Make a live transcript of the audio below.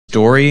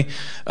story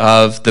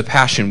of the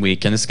Passion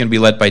Week, and it's going to be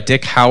led by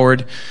Dick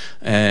Howard,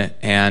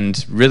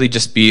 and really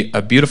just be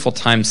a beautiful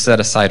time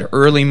set aside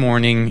early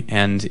morning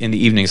and in the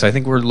evening. So I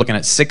think we're looking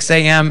at 6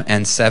 a.m.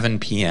 and 7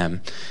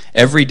 p.m.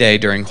 every day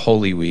during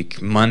Holy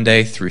Week,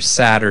 Monday through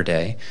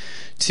Saturday,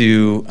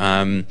 to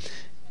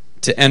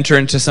enter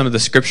into some of the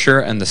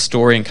scripture and the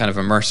story and kind of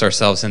immerse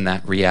ourselves in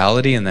that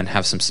reality, and then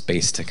have some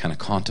space to kind of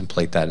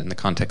contemplate that in the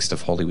context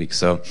of Holy Week.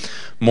 So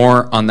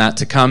more on that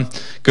to come.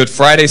 Good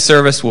Friday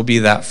service will be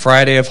that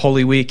Friday of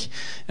Holy Week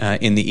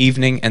in the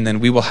evening, and then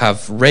we will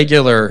have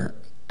regular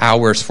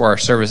hours for our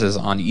services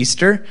on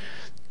Easter,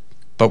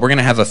 but we're going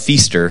to have a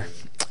feaster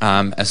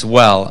as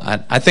well.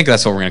 I think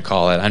that's what we're going to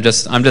call it. I'm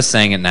just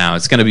saying it now.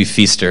 It's going to be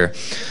feaster.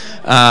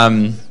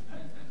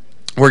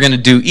 We're going to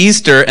do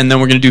Easter, and then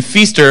we're going to do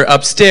Feaster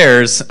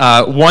upstairs,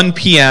 1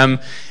 p.m.,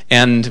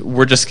 and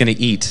we're just going to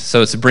eat.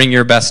 So it's bring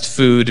your best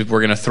food.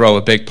 We're going to throw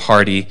a big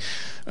party,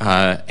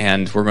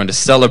 and we're going to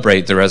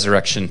celebrate the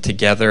resurrection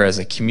together as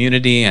a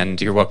community,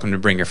 and you're welcome to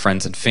bring your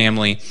friends and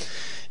family.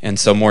 And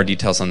so more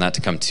details on that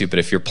to come too. But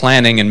if you're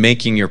planning and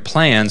making your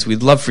plans,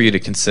 we'd love for you to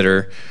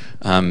consider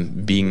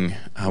being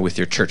with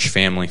your church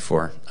family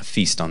for a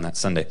feast on that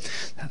Sunday.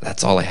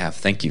 That's all I have.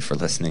 Thank you for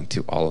listening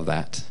to all of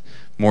that.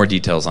 More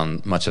details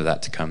on much of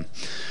that to come.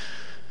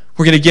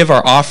 We're going to give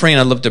our offering,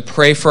 and I'd love to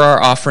pray for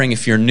our offering.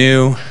 If you're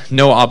new,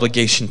 no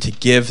obligation to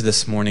give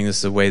this morning. This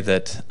is a way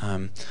that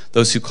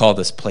those who call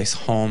this place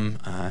home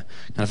kind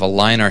of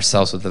align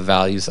ourselves with the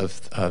values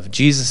of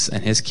Jesus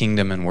and his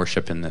kingdom and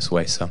worship in this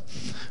way. So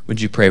would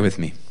you pray with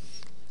me?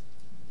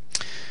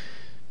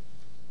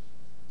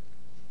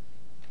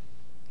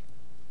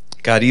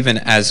 God, even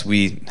as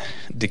we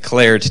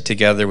declared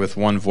together with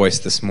one voice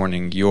this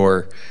morning,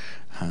 your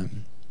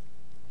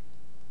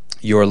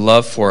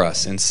love for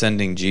us in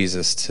sending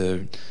Jesus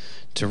to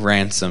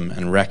ransom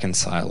and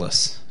reconcile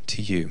us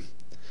to you.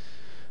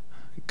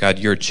 God,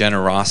 your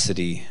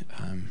generosity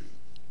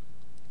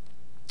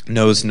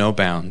knows no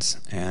bounds,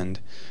 and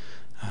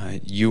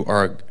you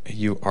are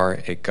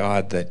a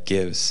God that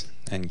gives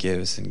and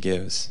gives and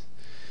gives.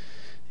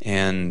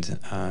 And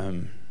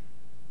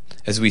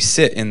as we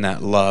sit in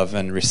that love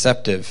and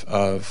receptive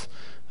of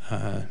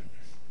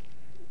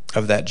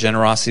that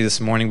generosity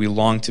this morning, we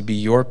long to be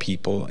your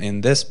people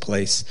in this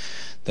place,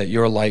 that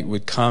your light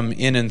would come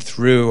in and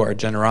through our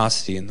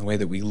generosity in the way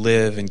that we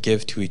live and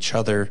give to each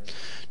other,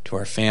 to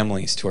our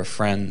families, to our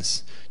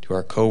friends, to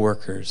our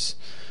co-workers.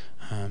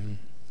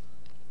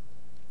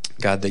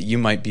 God, that you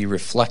might be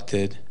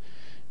reflected,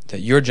 that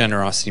your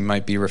generosity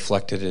might be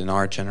reflected in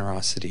our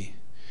generosity,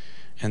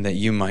 and that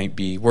you might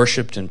be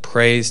worshiped and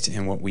praised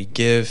in what we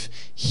give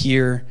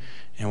here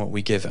and what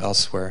we give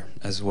elsewhere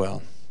as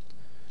well.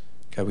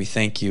 God, we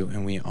thank you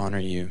and we honor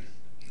you.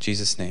 In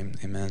Jesus' name,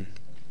 amen.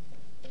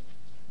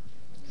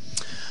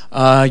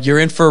 You're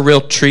in for a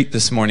real treat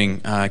this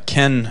morning.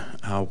 Ken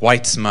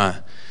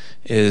Weitzma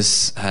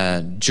is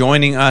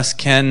joining us.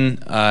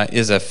 Ken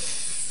is a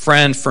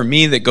friend for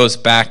me that goes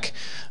back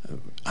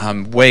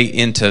way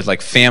into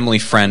like family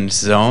friend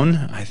zone.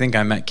 I think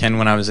I met Ken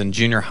when I was in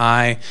junior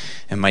high,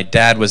 and my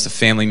dad was the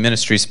family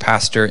ministries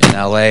pastor in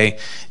LA,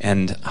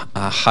 and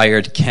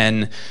hired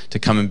Ken to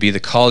come and be the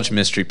college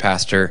ministry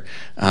pastor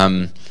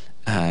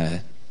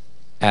at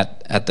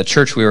the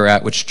church we were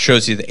at, which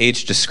shows you the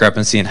age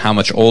discrepancy and how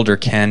much older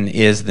Ken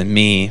is than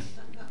me.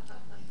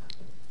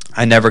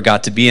 I never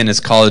got to be in his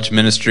college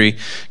ministry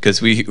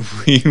because we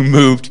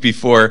moved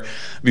before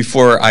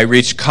I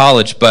reached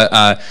college,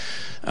 but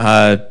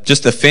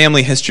just the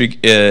family history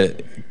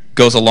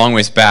goes a long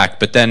ways back.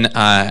 But then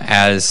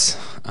as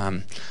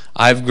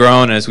I've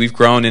grown, as we've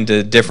grown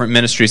into different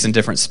ministries and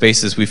different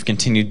spaces, we've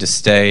continued to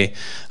stay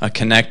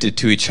connected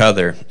to each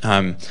other.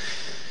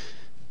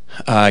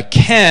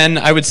 Ken,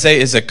 I would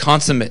say, is a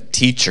consummate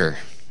teacher,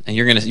 and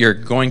you're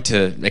going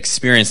to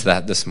experience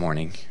that this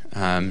morning.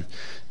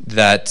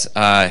 That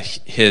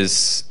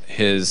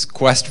his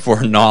quest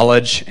for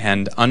knowledge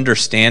and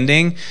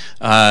understanding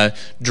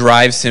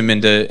drives him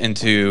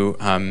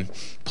into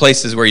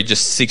places where he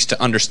just seeks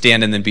to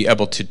understand and then be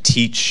able to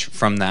teach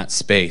from that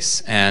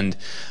space. And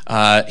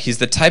he's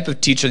the type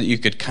of teacher that you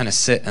could kind of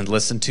sit and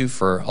listen to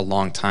for a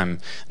long time.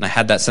 And I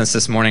had that sense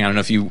this morning. I don't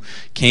know if you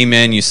came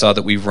in, you saw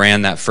that we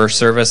ran that first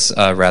service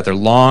rather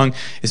long.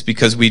 It's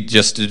because we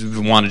just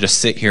want to just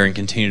sit here and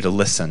continue to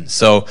listen.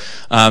 So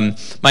my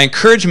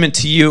encouragement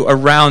to you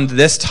around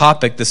this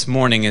topic this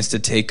morning is to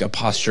take a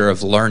posture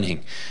of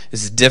learning.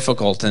 It's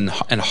difficult and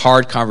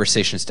hard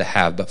conversations to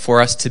have, but for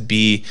us to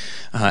be,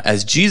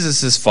 as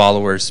Jesus'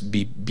 followers,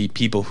 be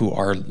people who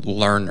are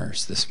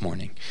learners this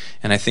morning.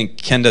 And I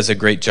think Ken does a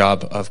great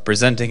job of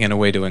presenting in a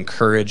way to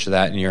encourage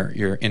that, and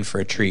you're in for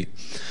a treat.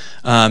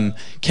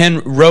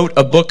 Ken wrote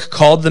a book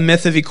called The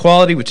Myth of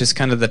Equality, which is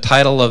kind of the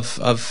title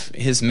of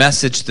his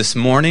message this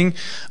morning.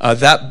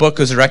 That book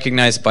was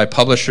recognized by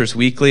Publishers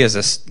Weekly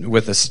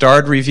with a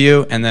starred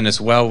review, and then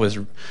as well was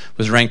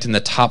ranked in the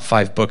top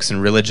 5 books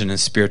in religion and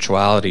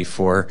spirituality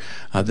for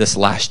this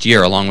last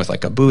year, along with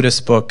like a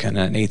Buddhist book and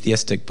an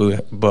atheistic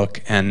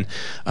book, and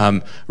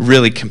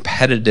really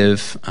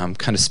competitive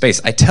kind of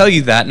space. I tell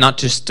you that not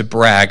just to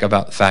brag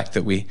about the fact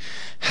that we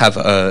have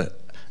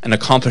an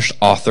accomplished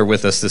author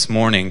with us this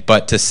morning,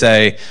 but to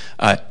say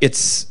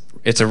it's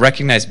a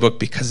recognized book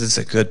because it's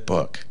a good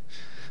book.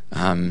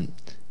 And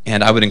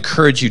I would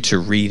encourage you to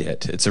read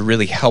it. It's a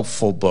really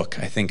helpful book,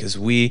 I think, as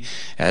we,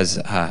 as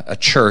a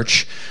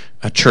church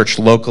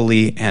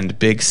locally and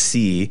Big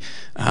C,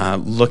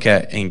 look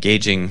at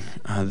engaging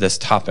this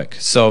topic.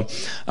 So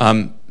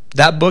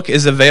that book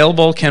is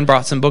available. Ken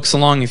brought some books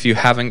along. If you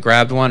haven't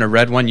grabbed one or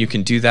read one, you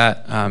can do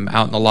that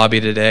out in the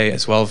lobby today,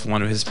 as well as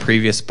one of his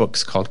previous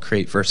books called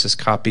Create versus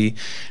Copy.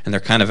 And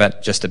they're kind of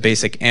at just a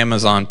basic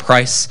Amazon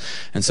price.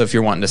 And so if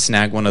you're wanting to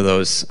snag one of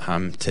those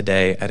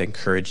today, I'd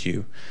encourage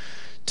you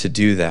to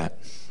do that.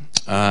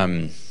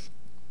 I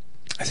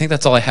think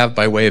that's all I have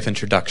by way of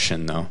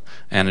introduction, though.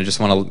 And I just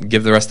want to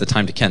give the rest of the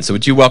time to Ken. So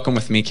would you welcome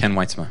with me Ken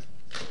Weitzma?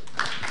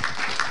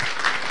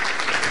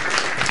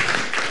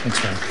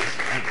 Thanks, man.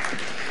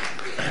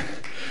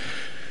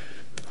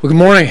 Well, good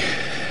morning.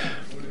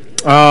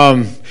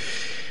 I'm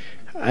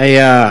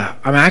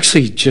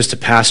actually just a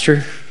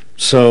pastor,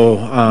 so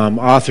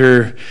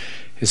author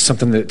is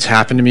something that's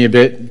happened to me a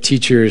bit.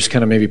 Teacher is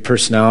kind of maybe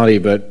personality,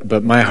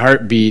 but my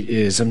heartbeat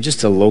is I'm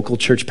just a local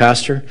church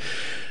pastor.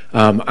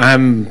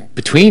 I'm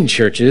between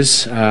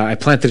churches. I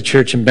planted a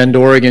church in Bend,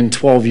 Oregon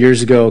 12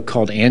 years ago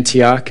called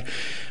Antioch,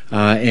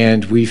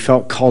 and we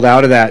felt called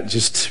out of that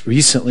just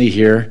recently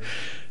here,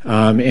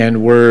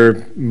 and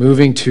we're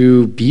moving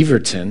to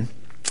Beaverton.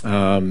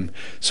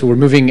 So we're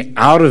moving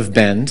out of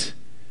Bend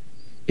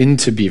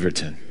into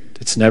Beaverton.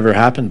 It's never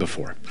happened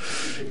before.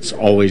 It's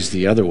always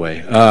the other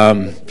way.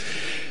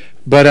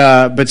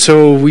 But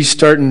so we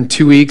start in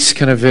 2 weeks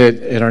kind of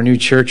at our new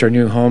church, our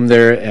new home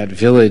there at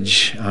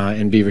Village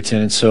in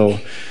Beaverton. And so,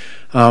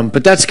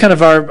 but that's kind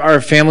of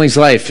our family's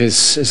life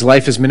is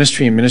life is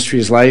ministry and ministry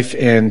is life.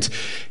 And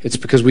it's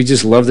because we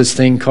just love this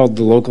thing called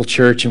the local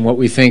church and what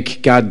we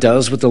think God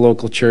does with the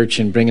local church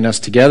and bringing us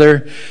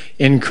together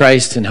in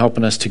Christ and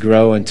helping us to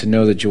grow and to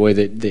know the joy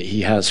that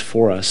he has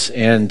for us.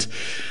 And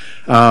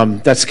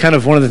that's kind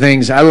of one of the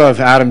things I love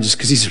Adam just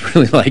because he's a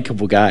really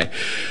likable guy.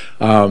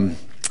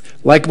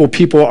 Likable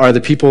people are the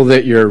people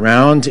that you're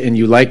around and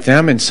you like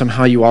them, and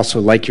somehow you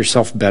also like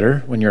yourself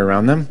better when you're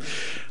around them.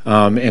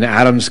 And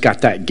Adam's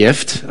got that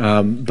gift,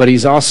 but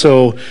he's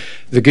also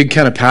the good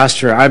kind of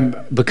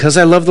pastor. Because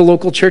I love the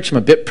local church, I'm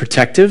a bit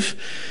protective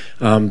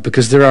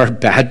because there are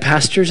bad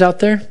pastors out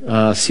there.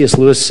 C.S.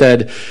 Lewis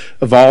said,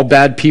 of all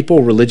bad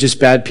people, religious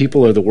bad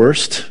people are the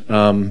worst.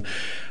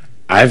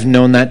 I've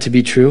known that to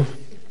be true.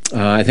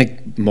 I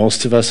think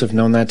most of us have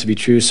known that to be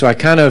true. So I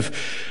kind of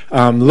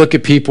look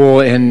at people,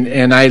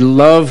 and I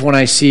love when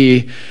I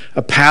see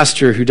a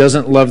pastor who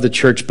doesn't love the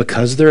church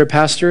because they're a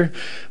pastor,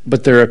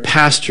 but they're a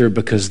pastor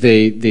because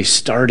they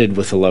started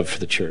with a love for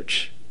the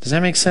church. Does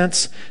that make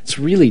sense? It's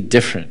really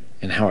different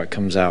in how it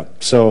comes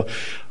out. So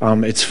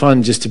it's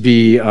fun just to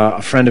be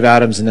a friend of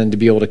Adam's and then to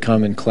be able to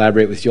come and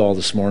collaborate with you all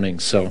this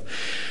morning. So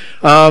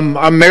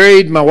I'm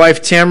married. My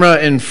wife Tamara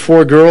and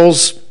 4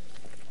 girls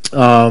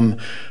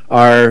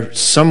are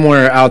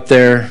somewhere out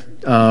there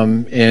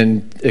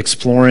in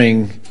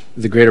exploring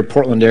the greater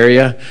Portland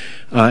area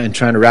and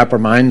trying to wrap our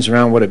minds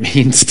around what it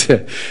means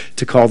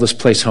to call this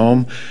place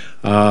home.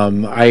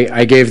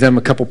 I gave them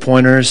a couple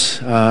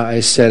pointers. I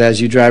said, as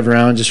you drive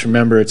around, just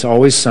remember it's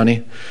always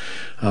sunny,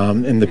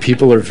 and the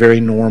people are very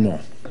normal.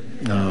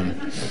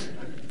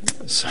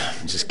 So,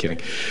 I'm just kidding.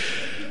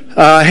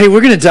 Hey,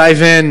 we're going to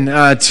dive in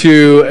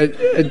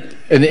to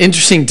an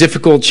interesting,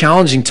 difficult,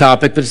 challenging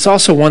topic, but it's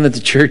also one that the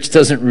church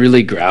doesn't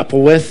really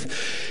grapple with.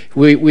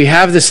 We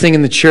have this thing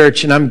in the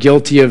church, and I'm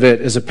guilty of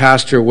it as a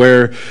pastor,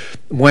 where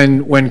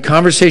when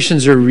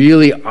conversations are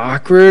really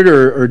awkward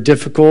or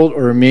difficult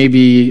or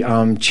maybe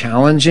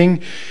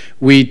challenging,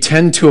 we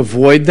tend to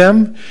avoid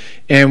them,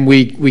 and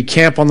we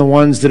camp on the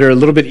ones that are a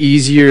little bit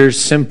easier,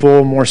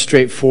 simple, more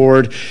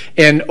straightforward.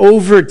 And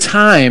over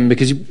time,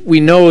 because we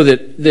know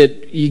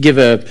that you give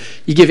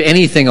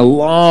anything a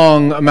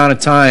long amount of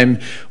time,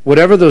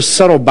 whatever those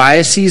subtle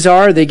biases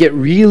are, they get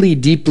really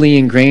deeply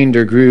ingrained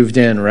or grooved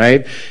in,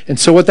 right? And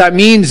so what that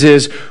means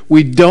is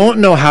we don't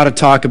know how to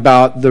talk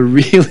about the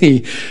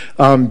really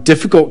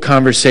difficult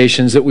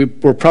conversations that we're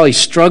probably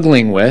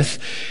struggling with,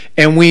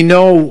 and we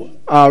know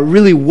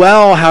really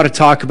well how to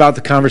talk about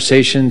the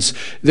conversations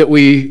that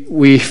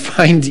we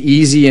find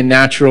easy and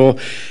natural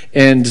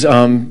and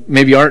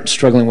maybe aren't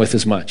struggling with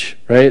as much,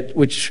 right?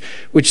 Which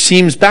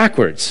seems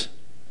backwards,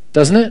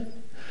 doesn't it?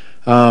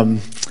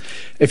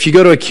 If you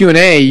go to a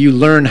Q&A, you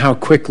learn how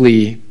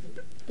quickly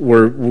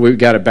we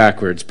got it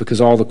backwards because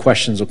all the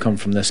questions will come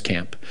from this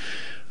camp.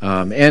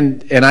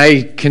 And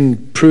I can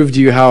prove to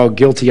you how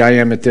guilty I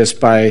am at this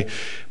by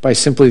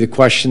simply the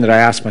question that I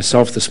asked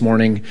myself this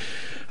morning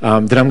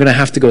that I'm going to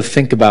have to go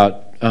think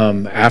about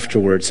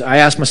afterwards. I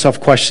ask myself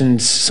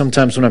questions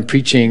sometimes when I'm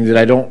preaching that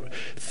I don't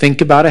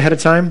think about ahead of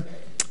time,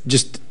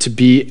 just to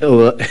be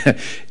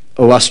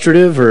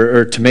illustrative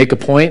or to make a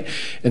point,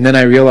 and then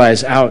I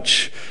realize,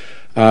 ouch,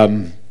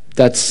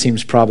 that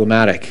seems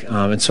problematic.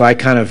 And so I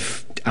kind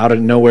of out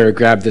of nowhere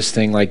grabbed this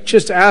thing like,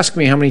 just ask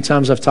me how many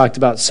times I've talked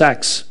about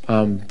sex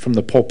from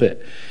the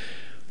pulpit.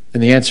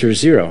 And the answer is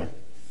 0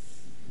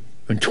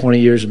 in 20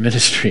 years of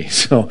ministry.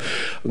 So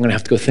I'm going to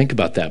have to go think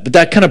about that. But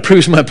that kind of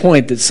proves my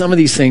point that some of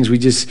these things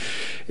it's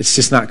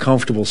just not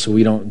comfortable, so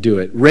we don't do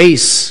it.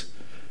 Race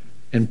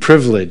and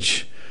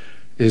privilege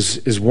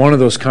is one of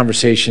those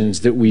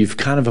conversations that we've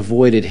kind of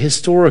avoided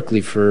historically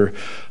for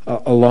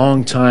a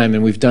long time,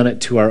 and we've done it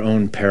to our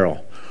own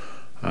peril.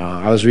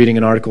 I was reading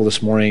an article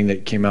this morning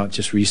that came out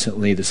just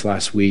recently, this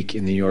last week,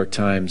 in the New York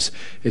Times.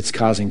 It's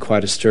causing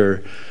quite a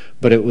stir,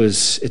 but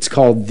it's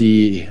called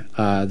the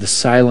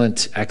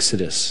Silent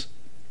Exodus,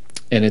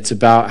 and it's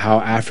about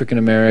how African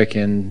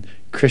American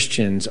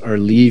Christians are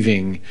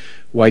leaving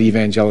white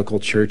evangelical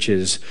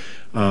churches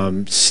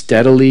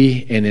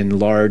steadily and in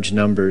large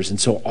numbers. And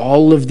so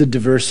all of the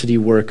diversity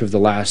work of the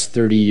last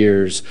 30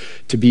 years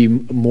to be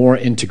more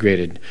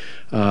integrated.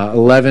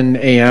 11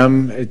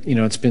 a.m.,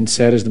 it's been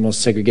said is the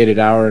most segregated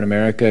hour in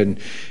America, and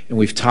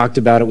we've talked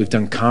about it. We've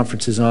done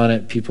conferences on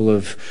it. People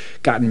have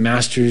gotten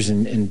masters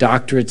and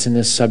doctorates in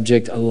this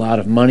subject. A lot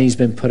of money's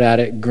been put at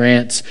it,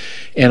 grants,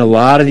 and a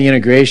lot of the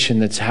integration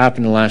that's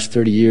happened in the last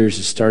 30 years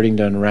is starting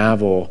to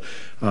unravel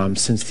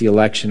since the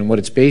election. And what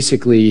it's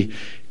basically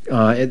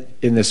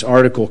in this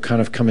article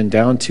kind of coming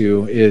down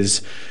to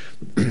is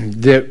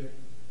that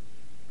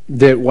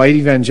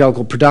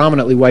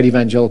predominantly white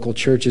evangelical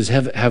churches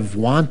have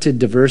wanted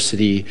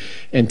diversity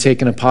and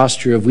taken a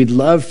posture of, we'd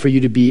love for you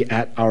to be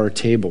at our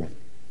table.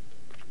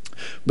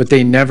 But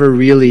they never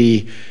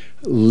really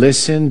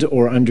listened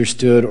or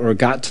understood or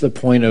got to the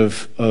point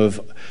of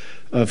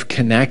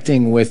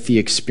connecting with the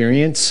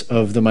experience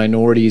of the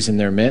minorities in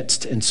their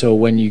midst. And so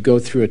when you go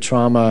through a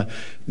trauma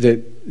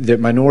that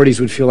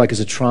minorities would feel like is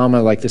a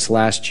trauma, like this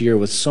last year,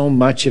 with so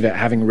much of it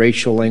having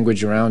racial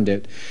language around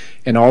it,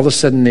 and all of a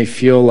sudden they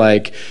feel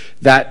like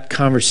that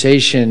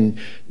conversation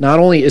not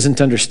only isn't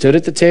understood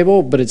at the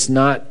table, but it's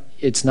not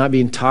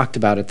being talked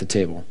about at the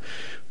table.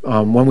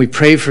 When we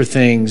pray for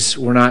things,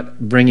 we're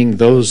not bringing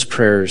those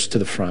prayers to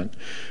the front.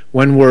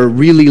 When we're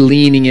really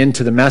leaning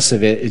into the mess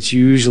of it, it's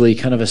usually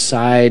kind of a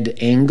side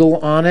angle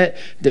on it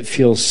that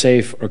feels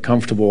safe or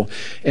comfortable.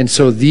 And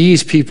so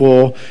these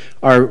people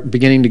are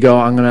beginning to go,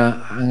 I'm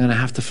gonna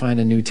have to find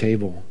a new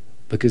table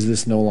because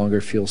this no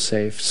longer feels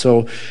safe.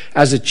 So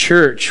as a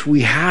church,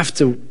 we have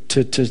to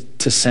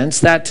sense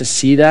that, to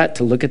see that,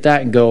 to look at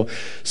that and go,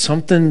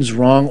 something's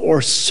wrong,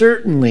 or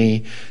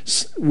certainly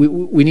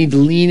we need to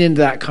lean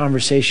into that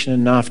conversation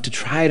enough to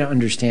try to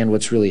understand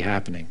what's really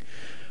happening.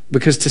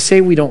 Because to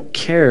say we don't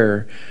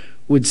care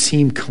would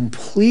seem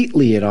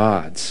completely at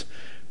odds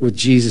with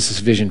Jesus'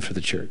 vision for the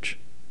church,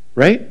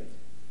 right?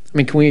 I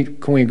mean,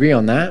 can we agree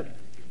on that?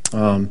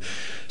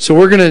 So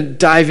we're going to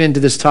dive into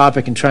this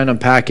topic and try and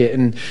unpack it.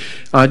 And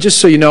just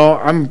so you know,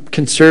 I'm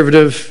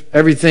conservative.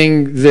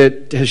 Everything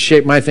that has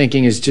shaped my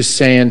thinking is just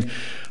saying,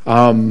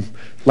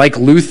 like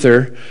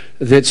Luther,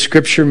 that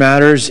Scripture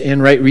matters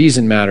and right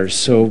reason matters.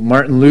 So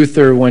Martin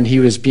Luther, when he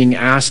was being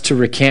asked to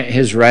recant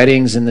his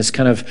writings in this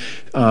kind of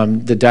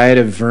the Diet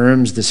of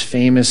Worms, this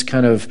famous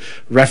kind of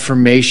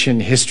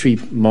Reformation history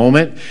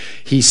moment,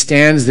 he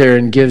stands there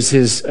and gives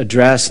his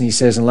address and he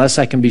says, unless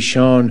I can be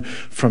shown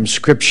from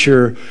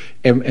Scripture,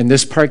 and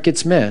this part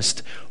gets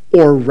missed,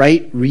 or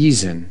right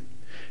reason,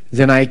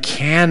 then I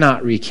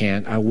cannot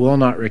recant, I will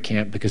not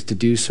recant, because to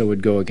do so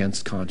would go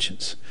against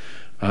conscience.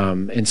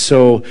 And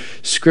so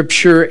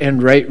Scripture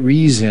and right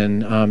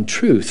reason,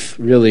 truth,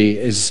 really,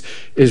 is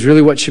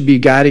really what should be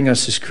guiding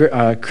us as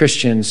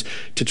Christians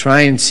to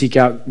try and seek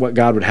out what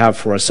God would have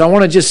for us. So I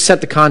want to just set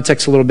the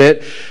context a little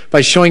bit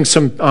by showing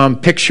some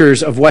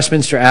pictures of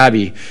Westminster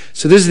Abbey.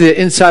 So this is the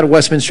inside of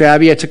Westminster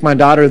Abbey. I took my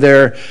daughter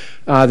there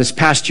this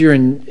past year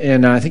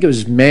in I think it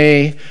was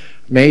May,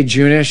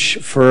 June-ish,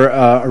 for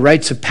a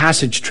rites of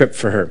passage trip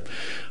for her.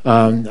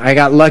 I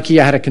got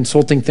lucky. I had a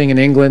consulting thing in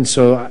England,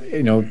 so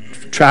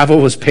travel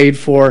was paid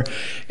for,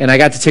 and I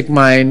got to take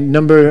my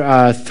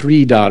number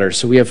 3 daughter.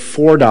 So we have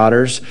 4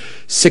 daughters,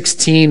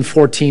 16,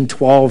 14,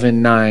 12,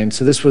 and 9.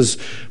 So this was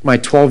my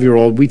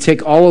 12-year-old. We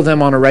take all of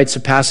them on a rites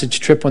of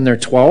passage trip when they're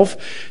 12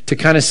 to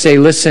kind of say,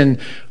 listen,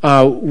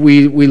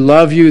 we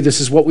love you.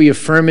 This is what we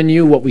affirm in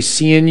you, what we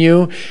see in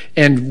you,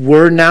 and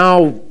we're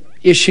now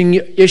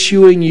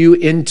issuing you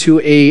into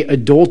a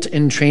adult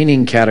in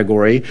training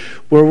category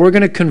where we're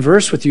going to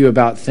converse with you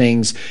about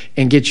things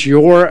and get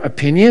your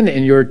opinion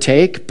and your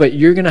take, but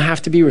you're going to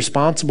have to be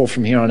responsible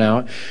from here on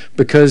out,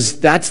 because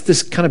that's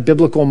this kind of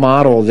biblical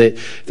model that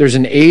there's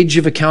an age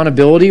of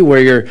accountability where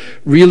you're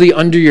really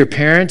under your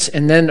parents,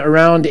 and then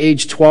around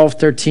age 12,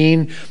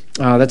 13,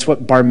 that's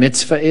what bar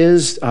mitzvah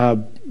is.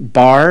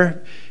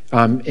 Bar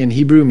in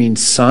Hebrew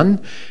means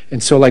son.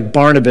 And so like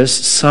Barnabas,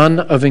 son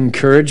of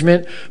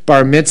encouragement,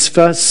 bar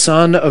mitzvah,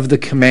 son of the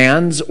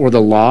commands or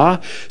the law.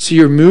 So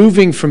you're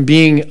moving from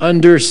being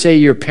under, say,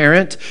 your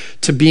parent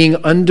to being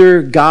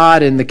under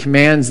God and the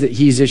commands that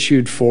he's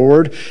issued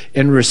forward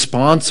and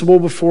responsible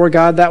before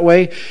God that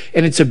way.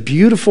 And it's a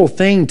beautiful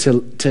thing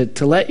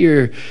to let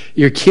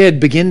your kid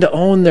begin to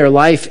own their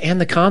life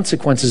and the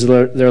consequences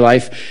of their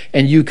life,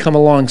 and you come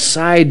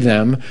alongside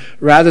them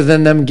rather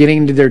than them getting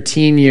into their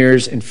teen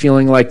years and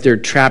feeling like they're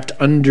trapped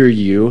under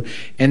you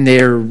and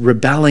they're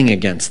rebelling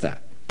against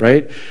that,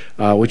 right?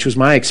 Which was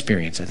my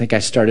experience. I think I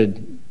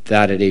started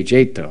that at age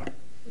 8, though.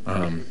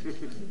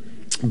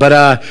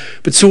 But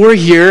so we're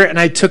here, and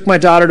I took my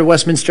daughter to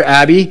Westminster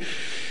Abbey,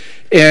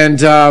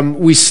 and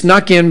we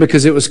snuck in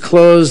because it was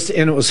closed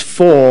and it was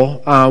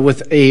full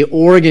with a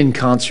organ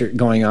concert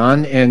going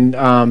on. And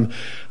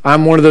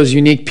I'm one of those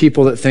unique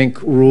people that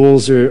think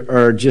rules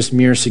are just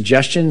mere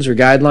suggestions or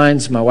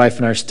guidelines. My wife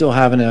and I are still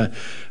having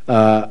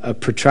a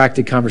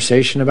protracted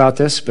conversation about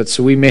this, but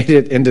so we made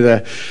it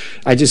into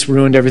I just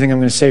ruined everything I'm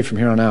going to say from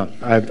here on out.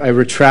 I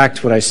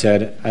retract what I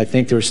said. I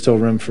think there was still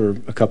room for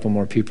a couple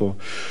more people.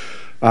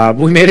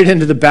 We made it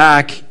into the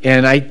back,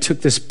 and I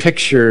took this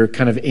picture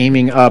kind of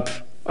aiming up,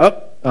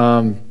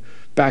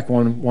 back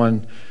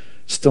one,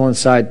 still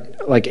inside,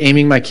 like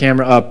aiming my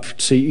camera up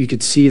so you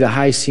could see the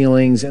high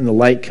ceilings and the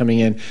light coming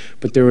in,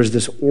 but there was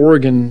this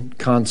organ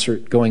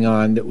concert going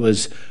on that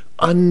was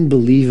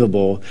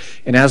unbelievable.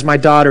 And as my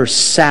daughter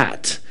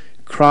sat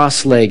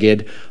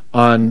cross-legged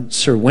on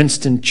Sir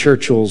Winston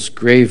Churchill's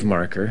grave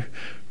marker,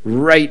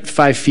 right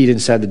 5 feet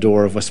inside the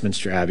door of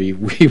Westminster Abbey,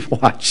 we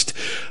watched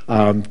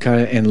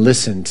and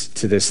listened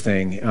to this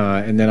thing.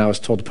 And then I was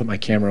told to put my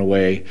camera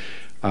away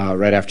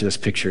right after this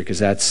picture because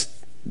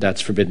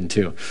that's forbidden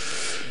too.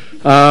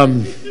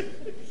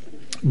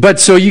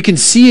 But so you can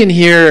see in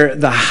here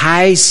the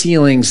high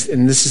ceilings,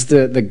 and this is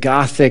the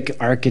Gothic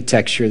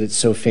architecture that's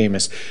so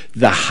famous.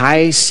 The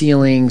high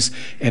ceilings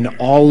and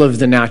all of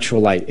the natural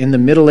light. In the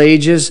Middle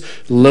Ages,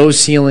 low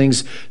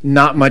ceilings,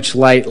 not much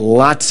light,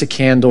 lots of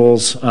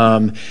candles,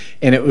 and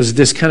it was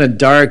this kind of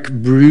dark,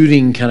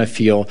 brooding kind of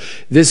feel.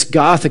 This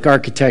Gothic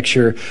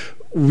architecture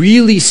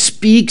really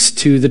speaks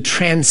to the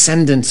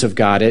transcendence of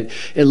God. It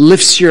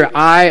lifts your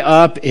eye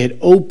up, it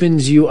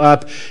opens you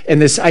up,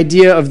 and this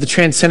idea of the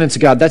transcendence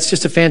of God, that's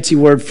just a fancy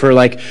word for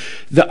like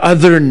the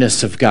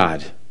otherness of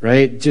God,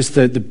 right? Just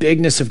the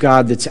bigness of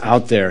God that's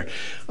out there,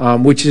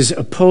 which is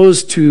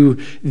opposed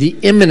to the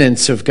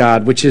immanence of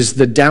God, which is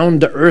the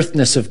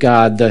down-to-earthness of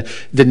God,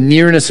 the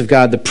nearness of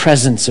God, the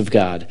presence of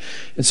God.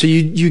 And so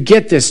you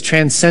get this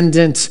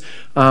transcendent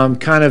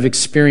kind of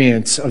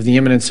experience of the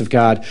immanence of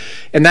God.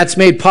 And that's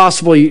made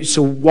possible.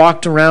 So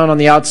walked around on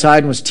the outside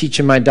and was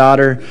teaching my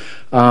daughter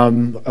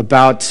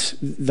about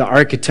the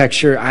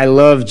architecture. I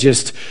love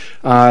just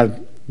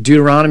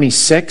Deuteronomy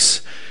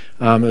 6.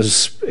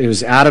 It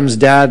was Adam's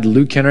dad,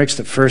 Luke Hendricks,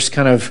 that first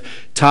kind of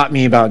taught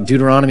me about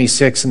Deuteronomy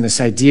 6 and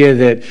this idea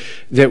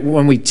that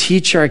when we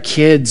teach our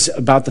kids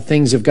about the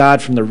things of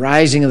God from the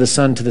rising of the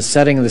sun to the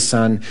setting of the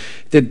sun,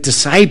 the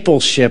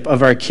discipleship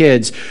of our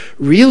kids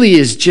really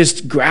is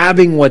just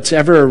grabbing what's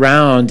ever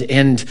around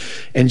and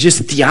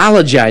just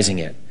theologizing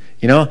it,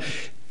 you know?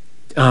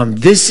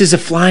 This is a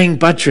flying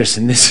buttress,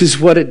 and this is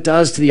what it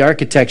does to the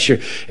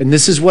architecture, and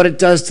this is what it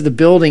does to the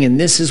building, and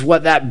this is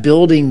what that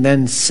building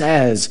then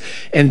says.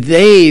 And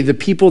the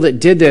people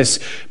that did this,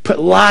 put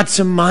lots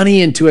of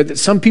money into it that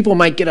some people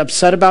might get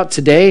upset about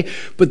today,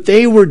 but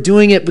they were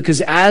doing it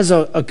because as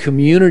a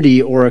community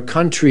or a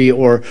country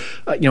or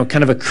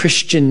kind of a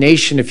Christian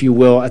nation, if you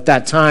will, at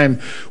that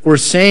time, we're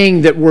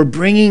saying that we're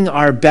bringing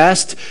our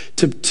best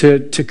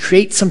to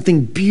create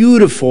something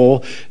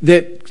beautiful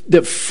that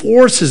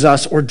forces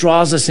us or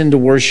draws us into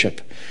worship.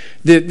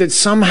 That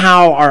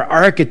somehow our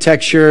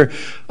architecture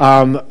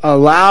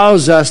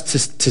allows us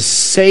to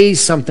say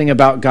something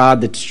about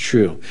God that's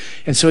true.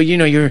 And so,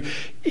 you're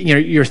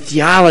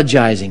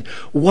theologizing.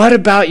 What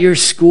about your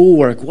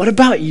schoolwork? What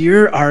about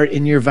your art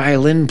and your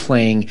violin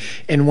playing?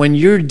 And when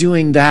you're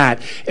doing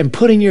that and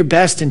putting your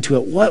best into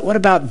it, what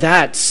about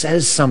that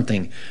says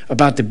something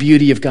about the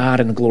beauty of God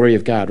and the glory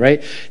of God,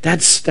 right?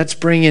 That's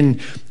bringing,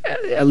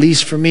 at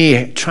least for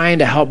me, trying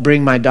to help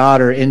bring my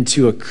daughter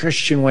into a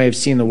Christian way of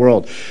seeing the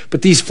world.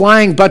 But these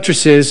flying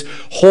buttresses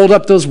hold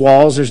up those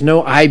walls. There's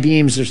no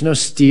I-beams, there's no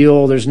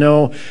steel, there's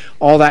no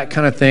all that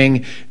kind of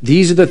thing.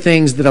 These are the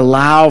things that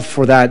allow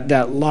for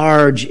that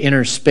large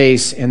inner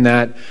space in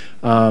that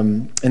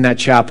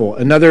chapel.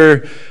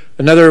 Another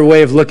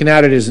way of looking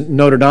at it is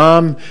Notre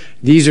Dame.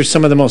 These are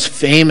some of the most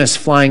famous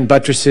flying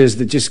buttresses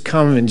that just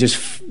come and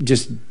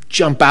just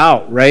jump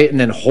out, right? And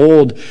then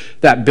hold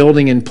that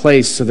building in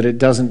place so that it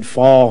doesn't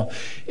fall.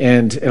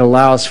 And it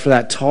allows for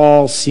that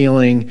tall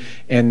ceiling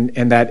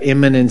and that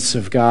immanence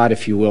of God,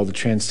 if you will, the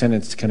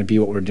transcendence to kind of be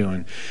what we're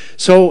doing.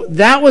 So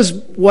that was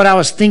what I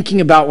was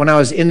thinking about when I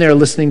was in there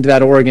listening to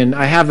that organ.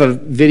 I have a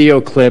video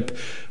clip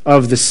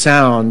of the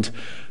sound.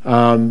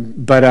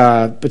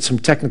 But some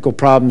technical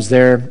problems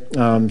there.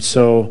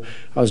 So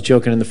I was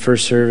joking in the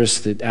first service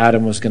that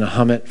Adam was going to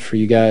hum it for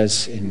you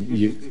guys, and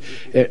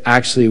it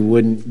actually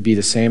wouldn't be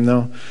the same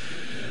though.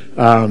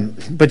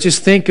 But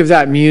just think of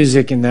that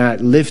music and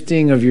that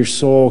lifting of your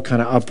soul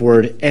kind of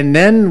upward. And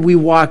then we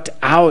walked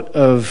out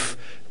of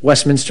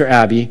Westminster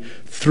Abbey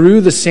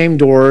through the same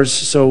doors.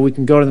 So we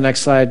can go to the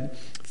next slide.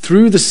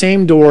 Through the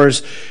same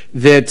doors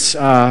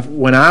that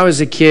when I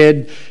was a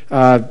kid,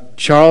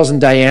 Charles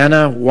and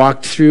Diana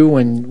walked through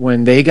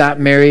when they got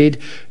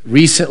married.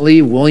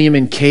 Recently, William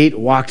and Kate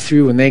walked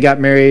through when they got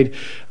married.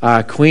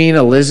 Queen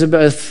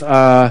Elizabeth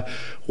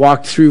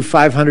walked through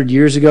 500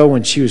 years ago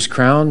when she was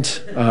crowned.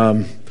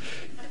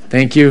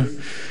 Thank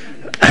you.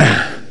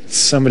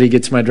 Somebody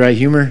gets my dry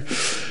humor.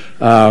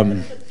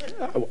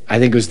 I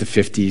think it was the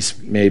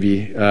 50s,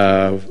 maybe.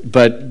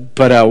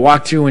 But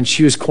walked through when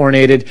she was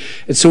coronated.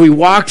 And so we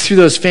walked through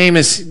those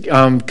famous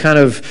kind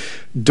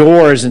of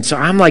doors. And so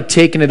I'm like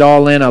taking it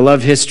all in. I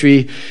love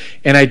history.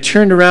 And I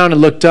turned around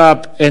and looked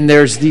up, and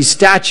there's these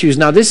statues.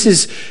 Now, this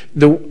is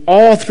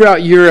all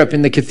throughout Europe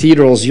in the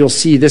cathedrals, you'll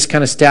see this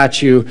kind of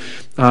statue,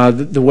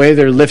 the way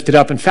they're lifted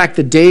up. In fact,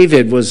 the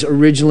David was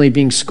originally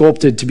being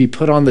sculpted to be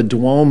put on the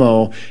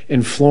Duomo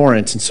in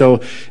Florence. And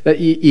so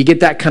you get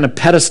that kind of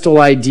pedestal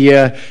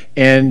idea,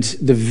 and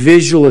the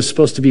visual is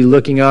supposed to be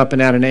looking up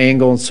and at an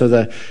angle. And so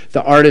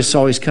the artists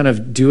always kind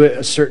of do it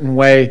a certain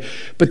way.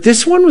 But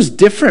this one was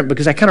different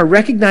because I kind of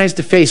recognized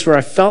the face where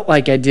I felt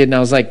like I did. And I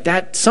was like,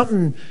 that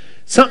something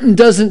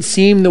doesn't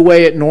seem the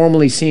way it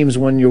normally seems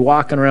when you're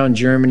walking around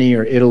Germany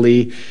or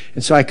Italy.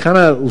 And so I kind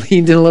of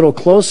leaned in a little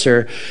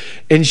closer.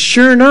 And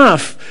sure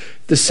enough,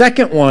 the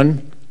second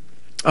one,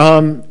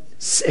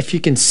 if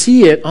you can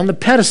see it on the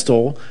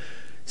pedestal,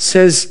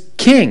 says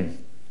King.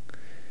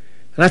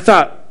 And I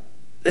thought,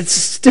 it's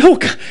still,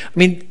 I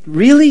mean,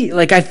 really?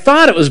 Like, I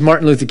thought it was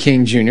Martin Luther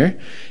King Jr.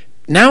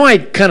 Now I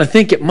kind of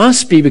think it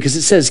must be because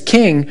it says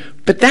King,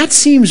 but that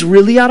seems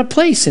really out of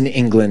place in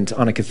England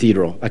on a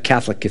cathedral, a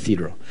Catholic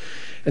cathedral.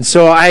 And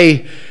so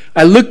I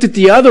looked at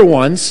the other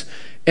ones,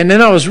 and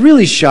then I was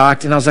really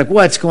shocked, and I was like,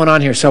 what's going on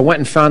here? So I went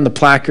and found the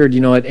placard.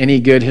 You know, at any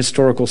good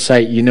historical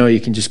site, you know you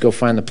can just go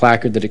find the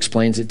placard that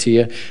explains it to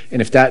you.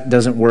 And if that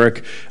doesn't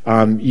work,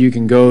 you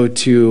can go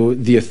to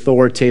the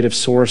authoritative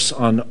source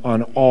on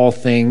all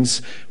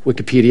things,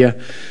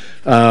 Wikipedia.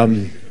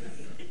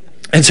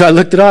 And so I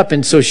looked it up,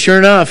 and so sure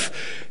enough,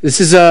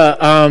 this is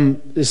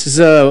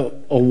a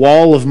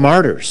wall of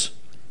martyrs.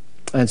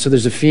 And so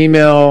there's a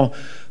female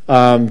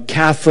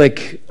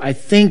Catholic, I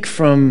think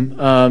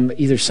from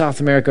either South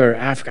America or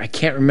Africa, I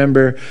can't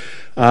remember,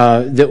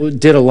 that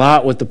did a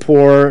lot with the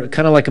poor,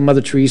 kind of like a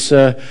Mother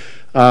Teresa,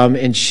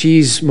 and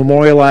she's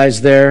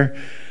memorialized there.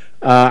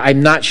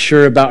 I'm not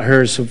sure about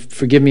her, so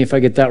forgive me if I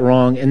get that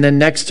wrong. And then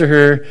next to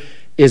her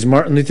is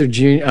Martin Luther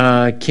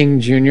King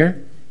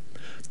Jr.,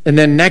 and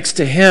then next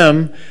to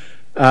him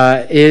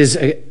is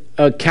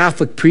a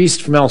Catholic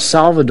priest from El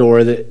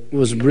Salvador that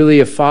was really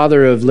a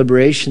father of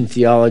liberation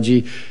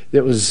theology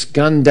that was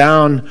gunned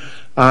down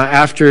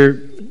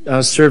after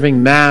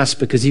serving Mass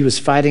because he was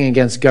fighting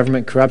against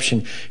government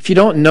corruption. If you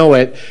don't know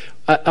it,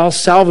 El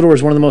Salvador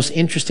is one of the most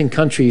interesting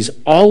countries.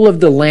 All of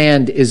the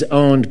land is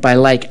owned by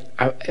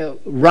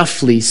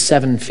roughly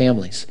 7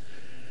 families.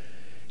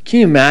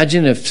 Can you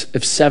imagine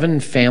if 7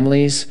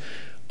 families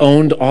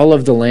owned all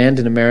of the land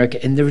in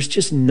America, and there was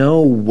just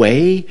no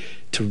way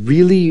to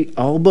really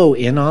elbow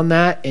in on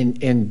that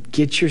and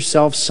get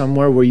yourself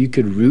somewhere where you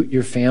could root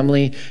your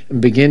family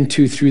and begin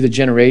to through the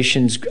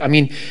generations. I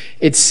mean,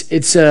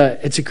 it's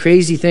a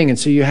crazy thing. And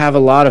so you have a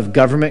lot of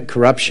government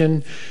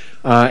corruption,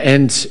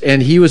 and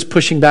he was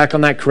pushing back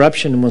on that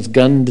corruption and was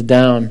gunned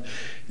down.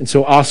 And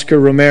so Oscar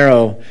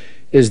Romero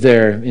is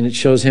there, and it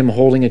shows him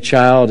holding a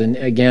child, and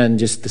again,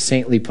 just the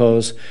saintly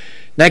pose.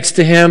 Next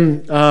to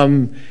him,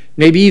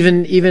 maybe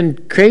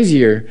even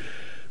crazier,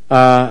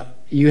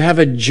 you have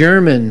a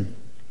German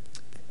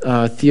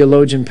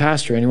theologian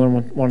pastor.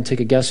 Anyone want to take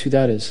a guess who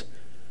that is?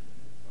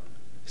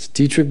 It's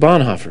Dietrich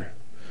Bonhoeffer,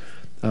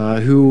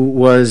 who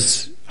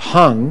was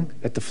hung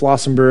at the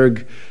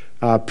Flossenburg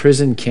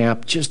prison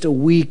camp just a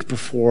week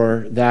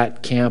before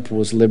that camp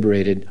was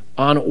liberated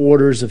on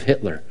orders of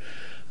Hitler,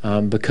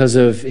 because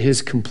of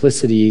his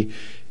complicity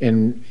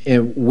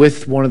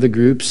with one of the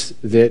groups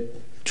that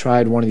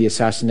tried one of the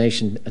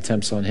assassination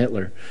attempts on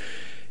Hitler.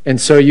 And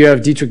so you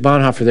have Dietrich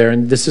Bonhoeffer there,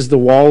 and this is the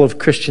wall of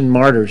Christian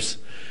martyrs.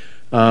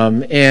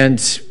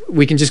 And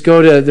we can just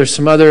go to, there's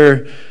some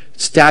other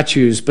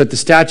statues, but the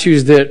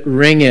statues that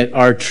ring it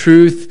are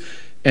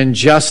truth and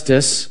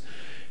justice.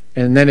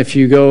 And then if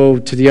you go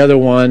to the other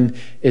one,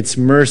 it's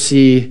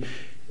mercy,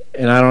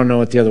 and I don't know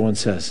what the other one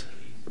says.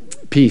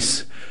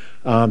 Peace.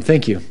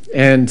 Thank you.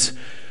 And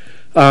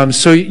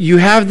so you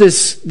have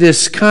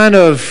this kind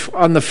of,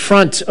 on the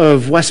front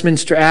of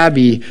Westminster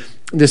Abbey,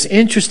 this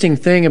interesting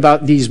thing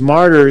about these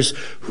martyrs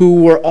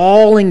who were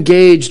all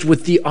engaged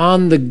with the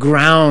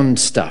on-the-ground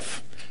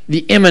stuff. the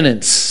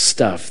imminence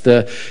stuff,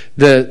 the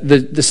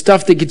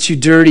stuff that gets you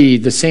dirty,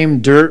 the same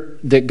dirt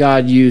that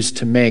God used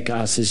to make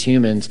us as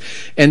humans.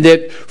 And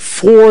that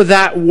for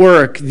that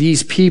work,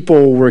 these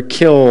people were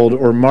killed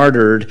or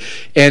martyred.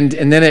 And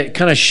then it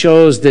kind of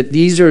shows that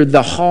these are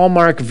the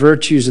hallmark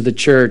virtues of the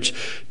church: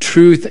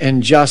 truth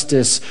and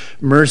justice,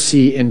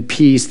 mercy and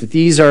peace, that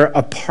these are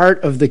a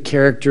part of the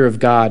character of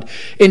God.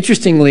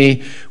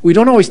 Interestingly, we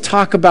don't always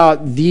talk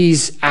about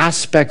these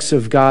aspects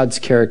of God's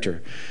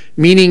character,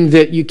 meaning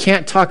that you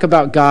can't talk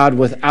about God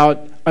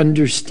without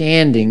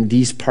understanding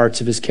these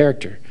parts of his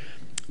character.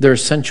 They're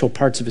essential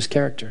parts of his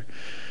character.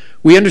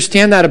 We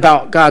understand that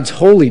about God's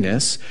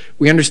holiness.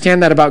 We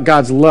understand that about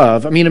God's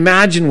love. I mean,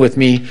 imagine with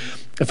me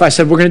if I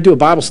said, we're going to do a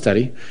Bible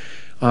study.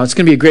 It's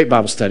going to be a great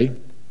Bible study.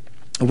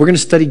 We're going to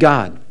study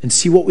God and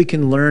see what we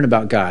can learn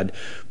about God.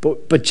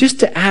 But just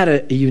to add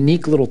a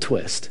unique little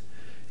twist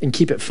and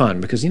keep it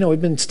fun, because,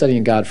 we've been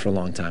studying God for a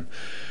long time.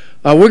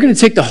 We're going to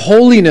take the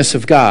holiness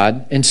of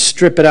God and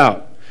strip it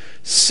out.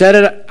 Set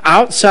it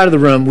outside of the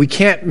room. We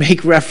can't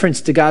make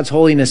reference to God's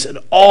holiness at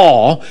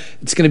all.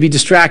 It's going to be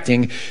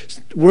distracting.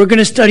 We're going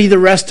to study the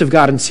rest of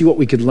God and see what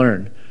we could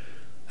learn.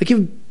 Like,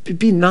 it'd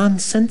be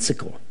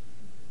nonsensical.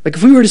 Like,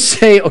 if we were to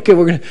say, okay,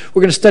 we're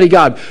going to study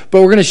God,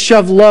 but we're going to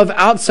shove love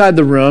outside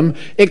the room,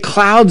 it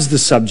clouds the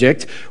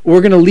subject.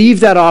 We're going to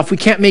leave that off. We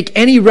can't make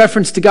any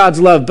reference to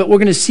God's love, but we're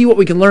going to see what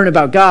we can learn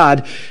about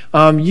God.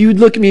 You'd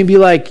look at me and be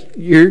like,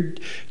 you're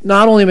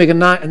not only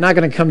not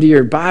going to come to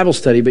your Bible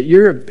study, but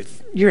you're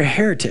a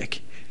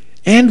heretic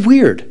and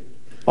weird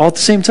all at the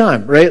same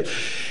time, right?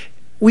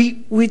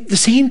 The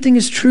same thing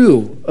is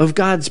true of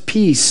God's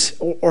peace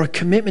or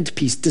commitment to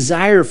peace,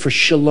 desire for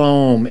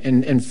shalom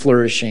and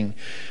flourishing.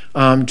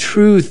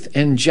 Truth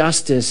and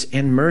justice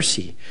and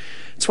mercy.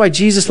 That's why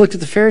Jesus looked at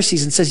the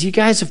Pharisees and says, you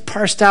guys have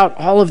parsed out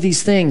all of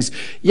these things,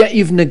 yet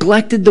you've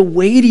neglected the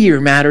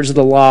weightier matters of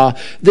the law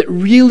that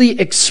really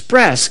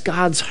express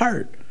God's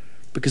heart,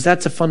 because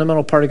that's a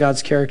fundamental part of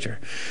God's character.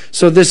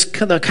 So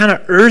the kind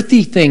of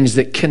earthy things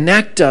that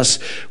connect us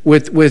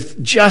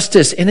with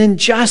justice and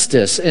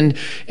injustice and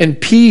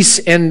peace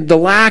and the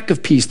lack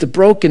of peace, the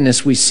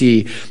brokenness we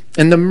see,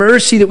 and the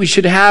mercy that we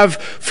should have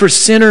for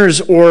sinners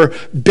or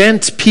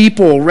bent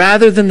people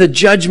rather than the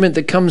judgment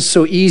that comes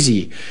so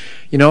easy.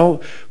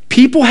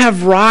 People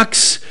have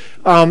rocks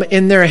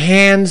in their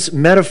hands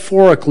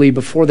metaphorically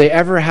before they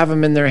ever have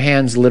them in their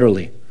hands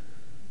literally.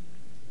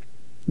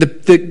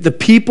 The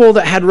people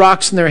that had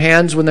rocks in their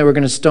hands when they were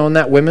going to stone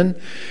that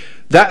woman,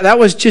 that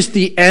was just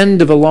the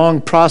end of a long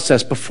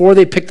process. Before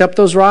they picked up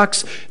those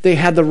rocks, they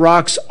had the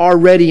rocks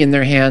already in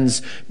their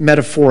hands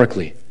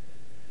metaphorically.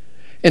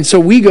 And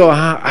so we go,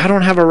 I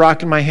don't have a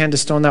rock in my hand to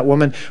stone that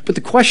woman. But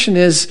the question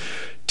is,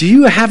 do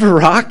you have a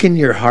rock in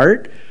your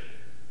heart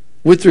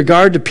with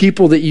regard to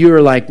people that you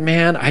are like,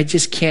 man, I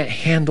just can't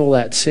handle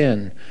that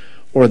sin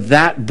or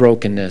that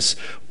brokenness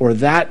or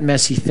that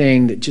messy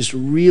thing that just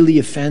really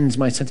offends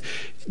my sense?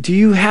 Do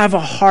you have a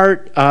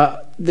heart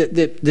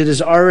that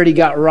has already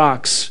got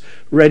rocks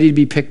ready to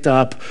be picked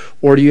up?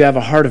 Or do you have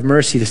a heart of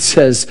mercy that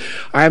says,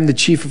 I am the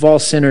chief of all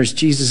sinners,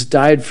 Jesus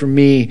died for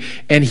me,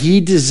 and he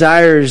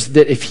desires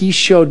that if he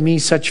showed me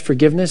such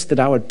forgiveness,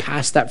 that I would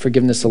pass that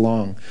forgiveness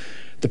along?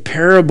 The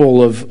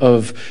parable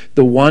of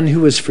the one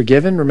who was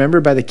forgiven, remember,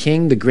 by the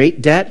king, the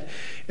great debt,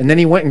 and then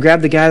he went and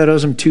grabbed the guy that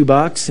owes him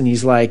 $2, and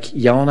he's like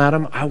yelling at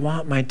him, I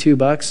want my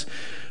 $2.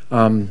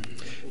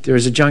 There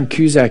was a John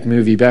Cusack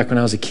movie back when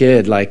I was a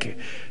kid, like,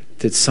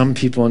 that some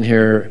people in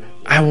here,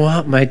 I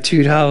want my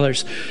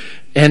 $2.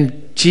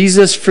 And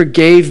Jesus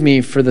forgave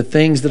me for the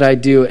things that I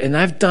do, and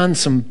I've done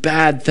some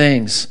bad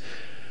things.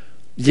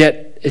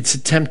 Yet it's a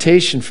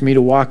temptation for me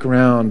to walk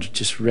around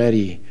just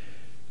ready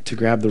to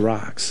grab the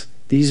rocks.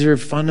 These are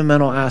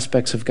fundamental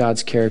aspects of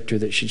God's character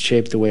that should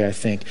shape the way I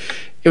think.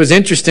 It was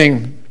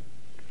interesting.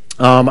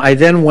 I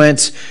then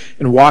went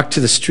and walked to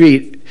the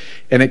street,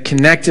 and it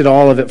connected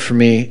all of it for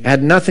me. It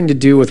had nothing to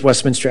do with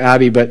Westminster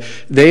Abbey, but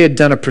they had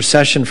done a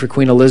procession for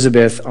Queen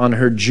Elizabeth on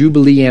her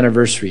Jubilee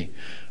anniversary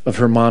of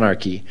her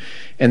monarchy.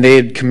 And they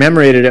had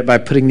commemorated it by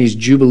putting these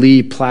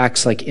Jubilee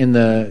plaques like in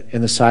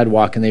the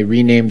sidewalk, and they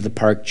renamed the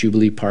park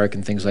Jubilee Park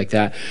and things like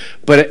that.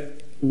 But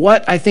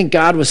what I think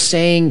God was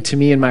saying to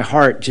me in my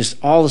heart just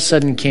all of a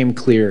sudden came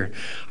clear.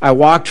 I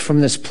walked from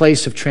this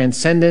place of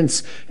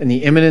transcendence and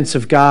the immanence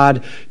of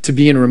God to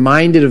being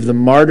reminded of the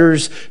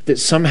martyrs that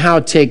somehow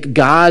take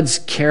God's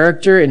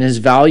character and his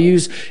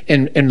values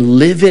and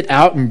live it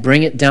out and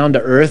bring it down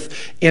to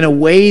earth in a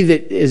way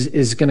that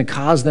is going to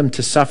cause them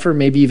to suffer,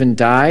 maybe even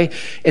die.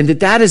 And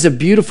that is a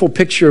beautiful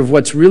picture of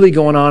what's really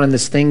going on in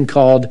this thing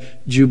called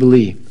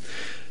Jubilee.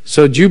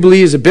 So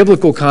Jubilee is a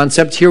biblical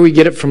concept. Here we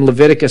get it from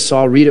Leviticus, so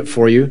I'll read it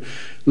for you.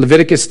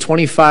 Leviticus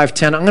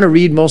 25:10. I'm going to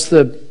read most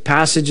of the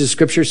passages of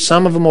Scripture.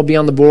 Some of them will be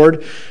on the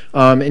board,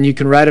 and you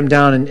can write them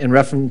down and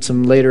reference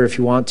them later if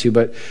you want to.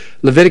 But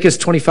Leviticus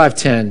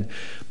 25:10,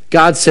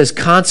 God says,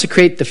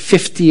 consecrate the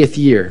 50th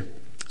year.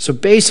 So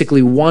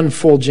basically one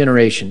full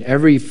generation,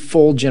 every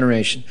full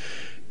generation.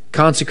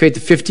 Consecrate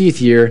the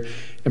 50th year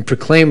and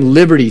proclaim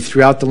liberty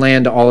throughout the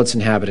land to all its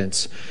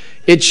inhabitants.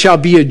 It shall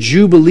be a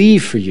jubilee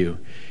for you.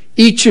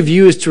 Each of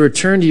you is to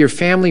return to your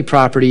family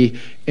property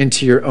and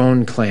to your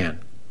own clan.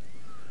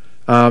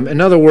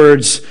 In other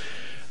words,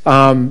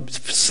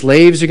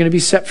 slaves are going to be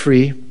set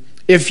free.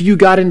 If you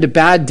got into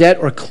bad debt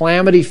or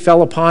calamity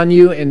fell upon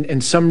you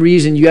and some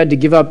reason you had to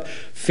give up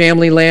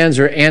family lands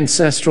or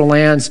ancestral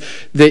lands,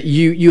 that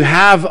you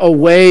have a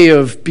way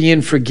of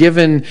being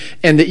forgiven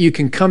and that you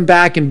can come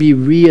back and be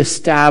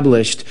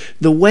reestablished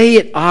the way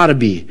it ought to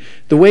be,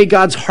 the way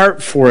God's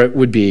heart for it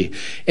would be.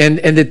 And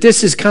that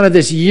this is kind of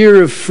this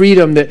year of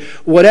freedom, that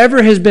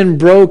whatever has been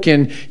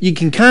broken, you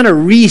can kind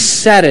of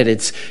reset it.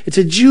 It's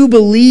a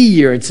jubilee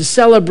year. It's a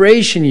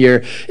celebration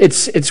year.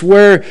 It's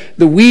where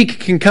the weak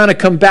can kind of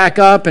come back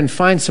up and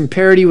find some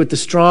parity with the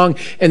strong,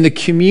 and the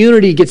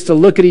community gets to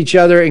look at each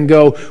other and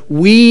go,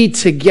 we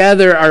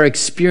together are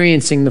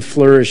experiencing the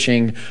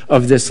flourishing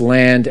of this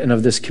land and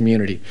of this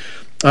community.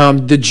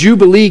 The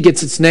Jubilee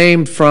gets its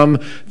name from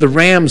the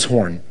ram's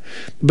horn,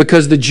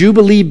 because the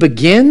Jubilee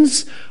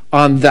begins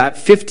on that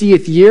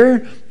 50th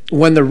year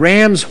when the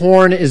ram's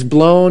horn is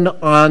blown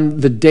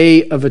on the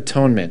Day of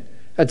Atonement.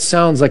 That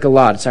sounds like a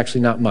lot. It's actually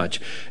not much.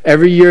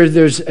 Every year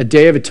there's a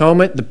Day of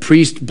Atonement. The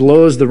priest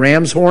blows the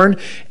ram's horn,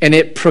 and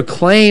it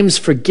proclaims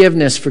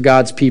forgiveness for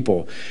God's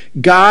people.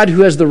 God,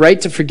 who has the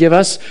right to forgive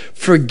us,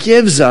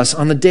 forgives us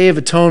on the Day of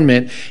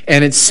Atonement,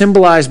 and it's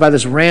symbolized by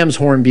this ram's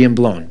horn being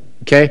blown.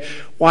 Okay?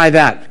 Why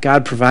that?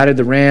 God provided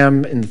the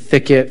ram in the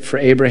thicket for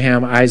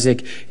Abraham,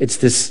 Isaac. It's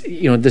this,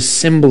 this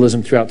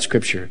symbolism throughout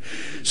Scripture.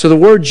 So the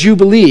word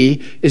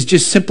Jubilee is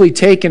just simply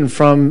taken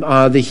from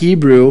the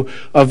Hebrew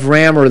of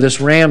ram, or this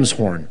ram's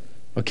horn.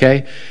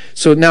 Okay?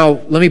 So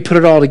now let me put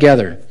it all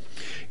together.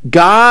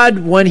 God,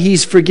 when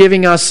he's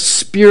forgiving us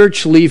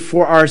spiritually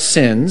for our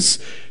sins,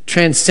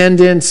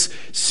 transcendence,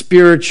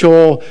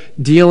 spiritual,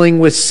 dealing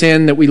with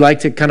sin that we like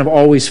to kind of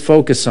always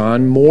focus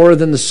on, more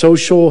than the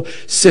social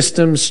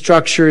systems,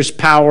 structures,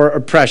 power,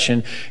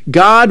 oppression.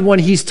 God, when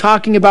he's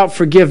talking about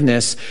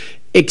forgiveness,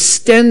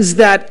 extends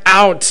that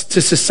out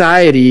to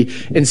society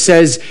and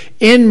says,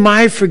 in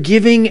my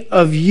forgiving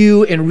of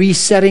you and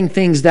resetting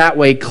things that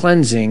way,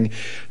 cleansing,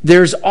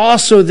 there's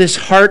also this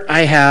heart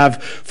I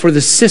have for the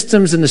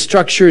systems and the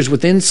structures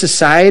within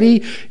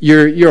society,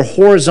 your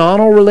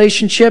horizontal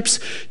relationships,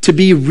 to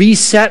be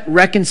reset,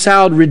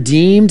 reconciled,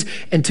 redeemed,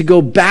 and to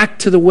go back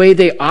to the way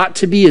they ought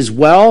to be as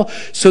well,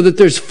 so that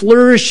there's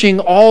flourishing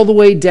all the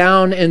way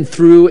down and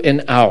through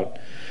and out.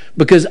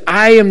 Because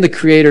I am the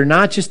creator,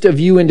 not just of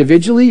you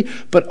individually,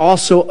 but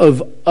also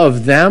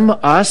of them,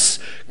 us,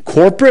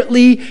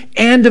 corporately,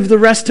 and of the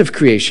rest of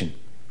creation.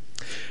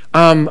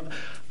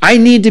 I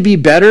need to be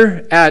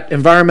better at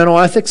environmental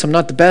ethics. I'm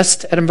not the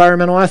best at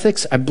environmental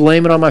ethics. I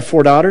blame it on my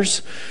 4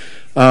 daughters.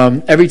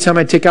 Every time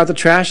I take out the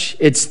trash,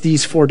 it's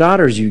these 4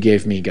 daughters you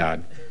gave me,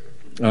 God.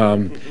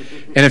 And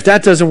if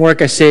that doesn't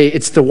work, I say,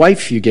 it's the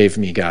wife you gave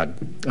me, God.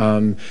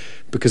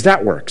 Because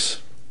that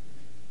works.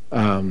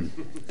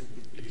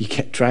 You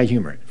can't, dry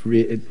humor.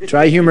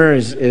 Dry humor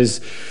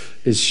is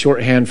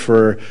shorthand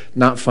for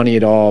not funny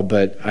at all,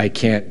 but I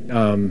can't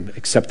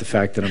accept the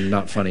fact that I'm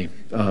not funny.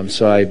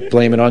 So I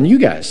blame it on you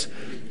guys.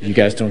 You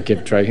guys don't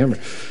get dry humor.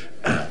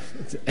 I'll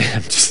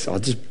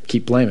just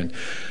keep blaming.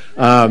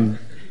 The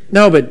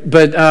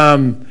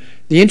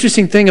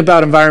interesting thing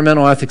about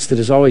environmental ethics that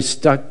has always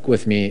stuck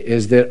with me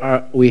is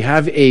that we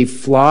have a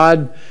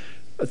flawed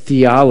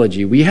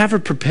theology. We have a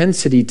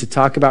propensity to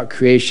talk about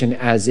creation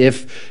as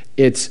if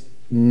it's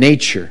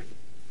nature,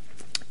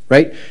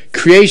 right?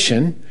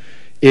 Creation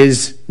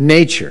is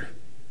nature.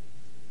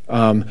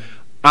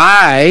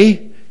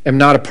 I am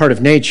not a part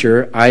of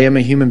nature. I am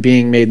a human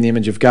being made in the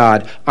image of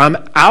God. I'm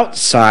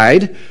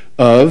outside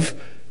of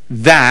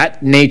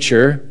that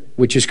nature,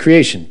 which is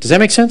creation. Does that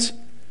make sense?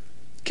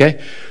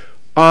 Okay.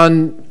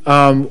 On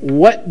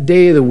what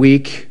day of the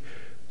week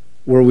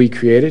were we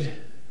created?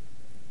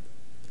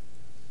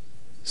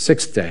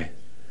 6th day.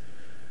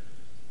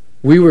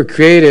 We were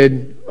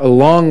created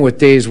along with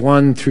days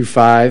 1 through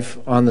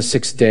 5 on the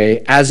 6th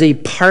day as a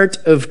part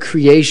of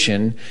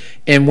creation.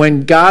 And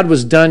when God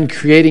was done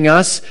creating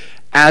us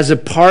as a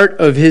part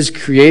of his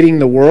creating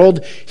the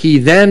world, he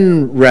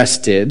then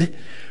rested.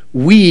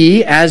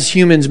 We, as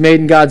humans made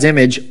in God's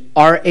image,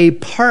 are a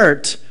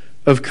part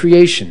of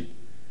creation.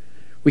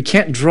 We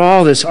can't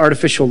draw this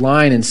artificial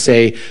line and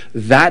say,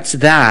 that's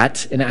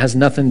that, and it has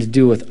nothing to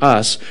do with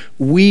us.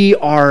 We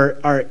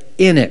are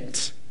in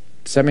it.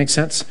 Does that make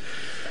sense?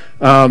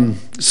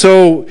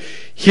 So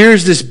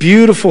here's this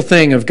beautiful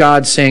thing of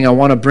God saying, I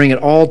want to bring it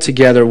all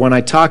together. When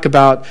I talk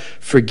about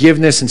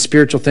forgiveness and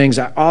spiritual things,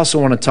 I also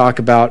want to talk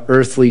about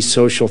earthly,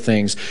 social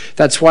things.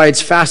 That's why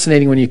it's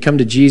fascinating when you come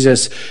to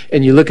Jesus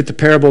and you look at the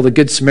parable of the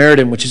Good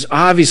Samaritan, which is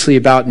obviously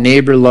about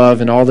neighbor love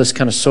and all this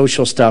kind of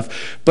social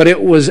stuff. But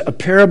it was a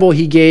parable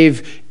he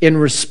gave in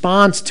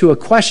response to a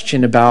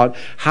question about,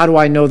 how do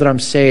I know that I'm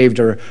saved,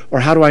 or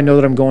how do I know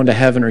that I'm going to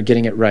heaven or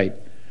getting it right?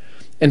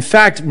 In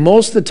fact,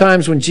 most of the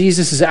times when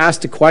Jesus is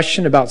asked a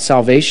question about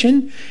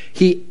salvation,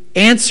 he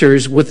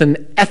answers with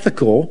an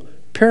ethical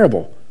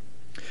parable.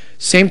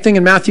 Same thing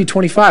in Matthew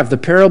 25, the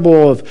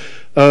parable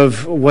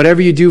of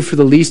whatever you do for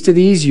the least of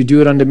these, you do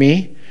it unto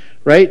me,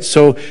 right?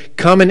 So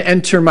come and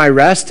enter my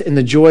rest in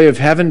the joy of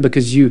heaven,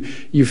 because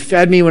you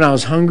fed me when I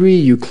was hungry,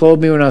 you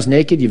clothed me when I was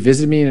naked, you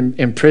visited me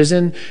in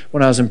prison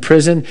when I was in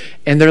prison.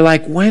 And they're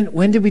like,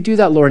 when did we do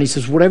that, Lord? And he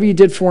says, whatever you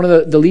did for one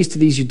of the least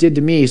of these, you did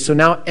to me. So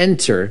now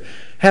enter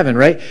heaven,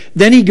 right?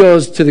 Then he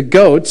goes to the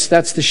goats,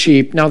 that's the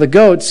sheep. Now the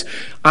goats,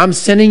 I'm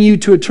sending you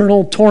to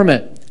eternal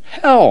torment,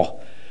 hell.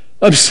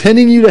 I'm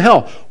sending you to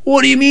hell.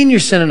 What do you mean you're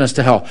sending us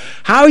to hell?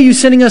 How are you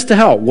sending us to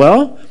hell?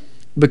 Well,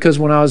 because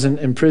when I was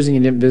in prison, you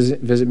didn't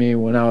visit me.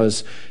 When I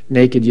was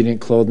naked, you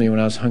didn't clothe me. When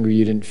I was hungry,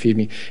 you didn't feed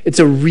me. It's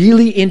a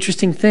really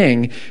interesting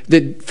thing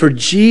that for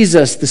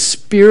Jesus, the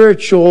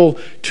spiritual,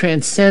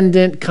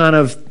 transcendent, kind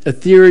of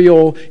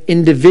ethereal,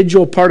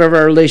 individual part of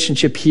our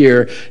relationship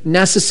here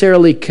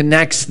necessarily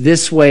connects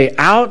this way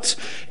out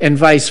and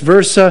vice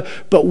versa.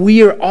 But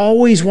we are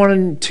always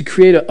wanting to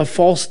create a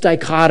false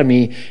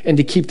dichotomy and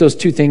to keep those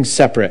two things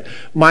separate.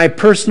 My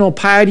personal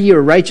piety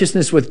or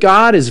righteousness with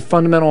God is of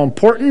fundamental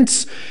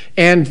importance.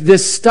 And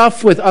this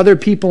stuff with other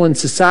people in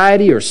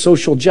society or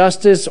social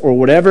justice or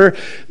whatever,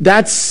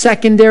 that's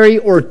secondary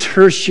or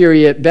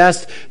tertiary at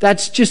best.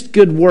 That's just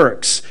good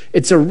works.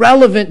 It's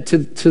irrelevant to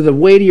the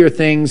weightier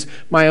things,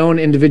 my own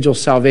individual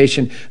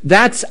salvation.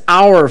 That's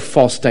our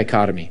false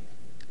dichotomy.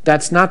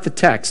 That's not the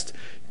text.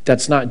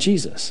 That's not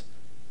Jesus.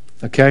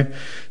 Okay?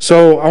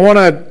 So I want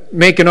to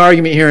make an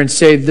argument here and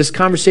say this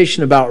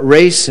conversation about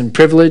race and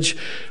privilege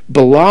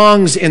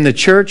belongs in the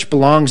church,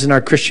 belongs in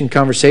our Christian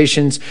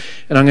conversations,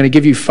 and I'm going to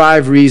give you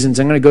 5 reasons.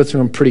 I'm going to go through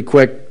them pretty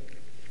quick.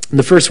 And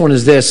the first one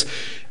is this.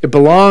 It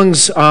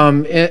belongs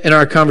in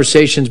our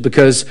conversations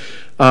because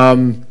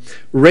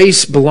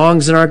race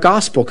belongs in our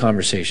gospel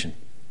conversation.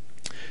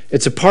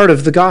 It's a part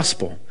of the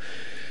gospel.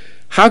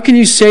 How can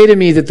you say to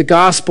me that the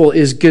gospel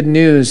is good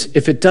news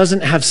if it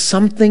doesn't have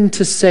something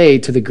to say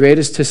to the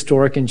greatest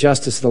historic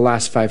injustice of the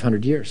last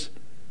 500 years?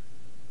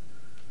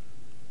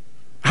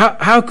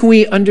 How can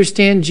we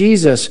understand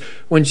Jesus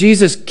when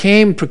Jesus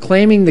came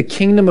proclaiming the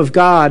kingdom of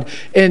God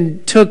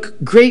and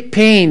took great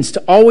pains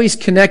to always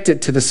connect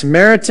it to the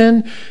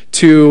Samaritan,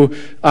 to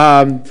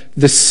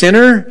the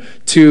sinner,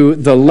 to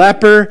the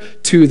leper,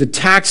 to the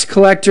tax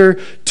collector,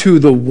 to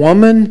the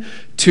woman,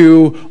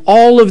 to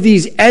all of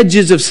these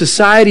edges of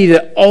society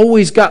that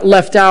always got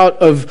left out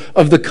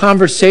of the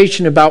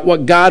conversation about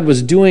what God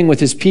was doing with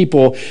his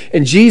people.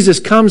 And Jesus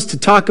comes to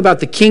talk about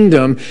the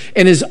kingdom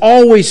and is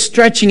always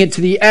stretching it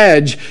to the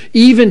edge,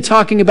 even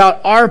talking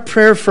about our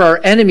prayer for our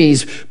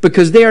enemies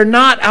because they are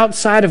not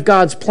outside of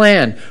God's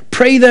plan.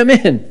 Pray them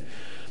in.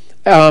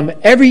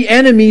 Every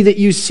enemy that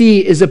you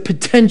see is a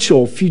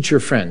potential future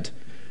friend.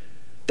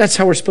 That's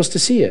how we're supposed to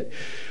see it.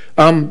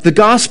 The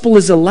gospel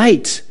is a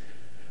light.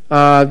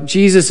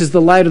 Jesus is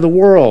the light of the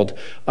world.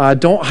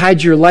 Don't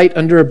hide your light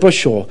under a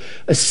bushel.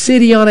 A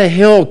city on a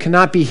hill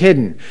cannot be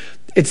hidden.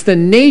 It's the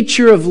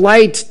nature of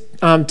light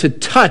to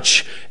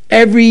touch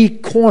every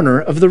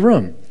corner of the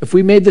room. If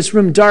we made this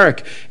room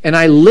dark and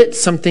I lit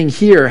something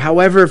here,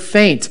 however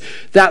faint,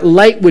 that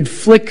light would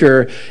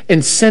flicker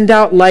and send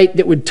out light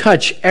that would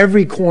touch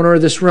every corner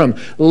of this room.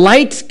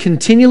 Light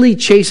continually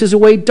chases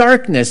away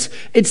darkness.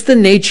 It's the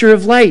nature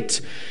of light.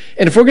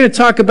 And if we're going to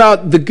talk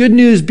about the good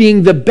news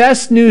being the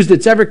best news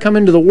that's ever come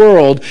into the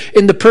world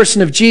in the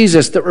person of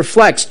Jesus that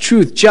reflects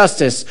truth,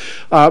 justice,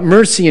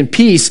 mercy, and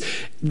peace,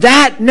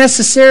 that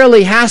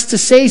necessarily has to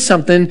say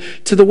something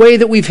to the way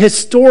that we've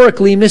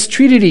historically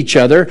mistreated each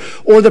other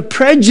or the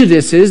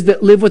prejudices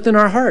that live within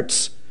our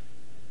hearts.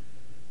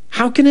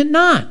 How can it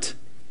not?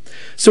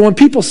 So when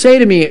people say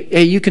to me,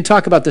 hey, you can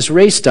talk about this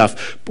race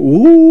stuff,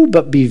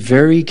 but be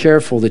very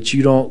careful that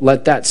you don't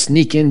let that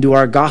sneak into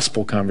our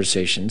gospel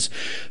conversations.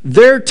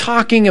 They're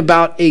talking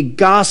about a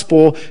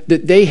gospel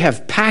that they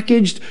have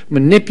packaged,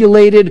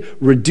 manipulated,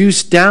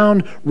 reduced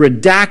down,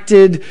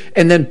 redacted,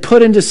 and then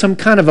put into some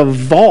kind of a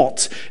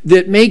vault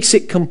that makes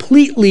it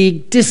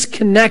completely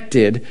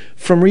disconnected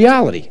from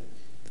reality.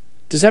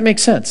 Does that make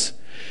sense?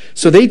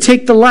 So they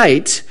take the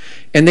light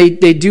and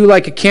they do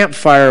like a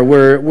campfire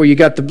where you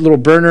got the little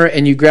burner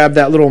and you grab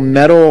that little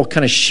metal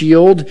kind of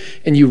shield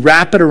and you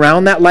wrap it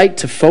around that light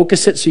to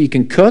focus it so you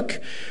can cook.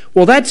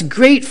 Well, that's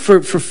great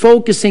for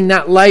focusing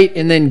that light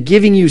and then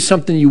giving you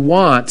something you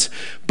want,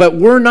 but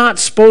we're not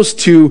supposed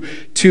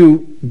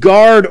to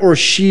guard or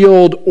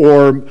shield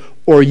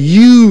or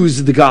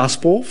use the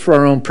gospel for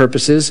our own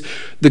purposes.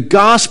 The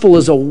gospel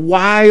is a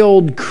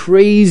wild,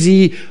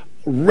 crazy,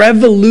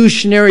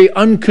 revolutionary,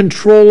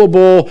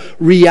 uncontrollable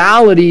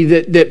reality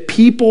that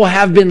people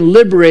have been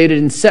liberated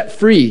and set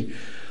free.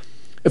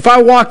 If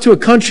I walk to a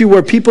country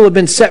where people have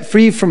been set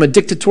free from a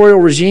dictatorial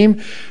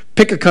regime,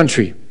 pick a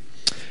country.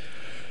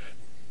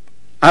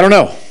 I don't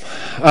know.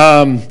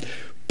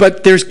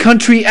 but there's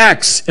country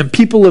X, and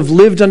people have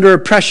lived under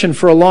oppression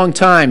for a long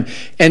time,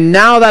 and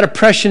now that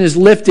oppression is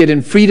lifted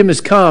and freedom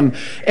has come,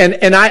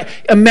 and I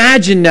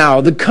imagine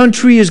now the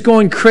country is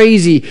going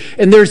crazy,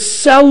 and they're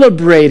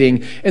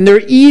celebrating, and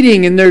they're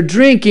eating, and they're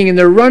drinking, and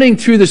they're running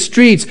through the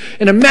streets,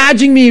 and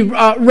imagine me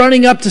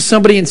running up to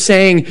somebody and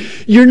saying,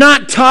 "You're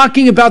not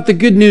talking about the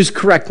good news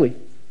correctly.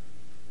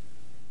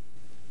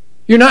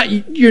 You're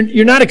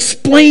not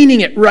explaining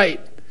it right."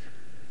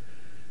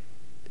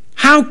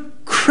 How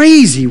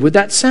crazy would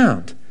that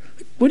sound?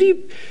 What do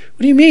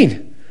you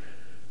mean?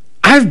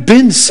 I've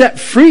been set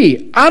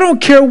free. I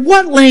don't care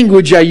what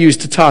language I use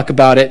to talk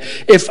about it.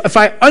 If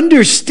I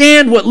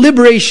understand what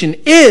liberation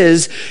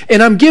is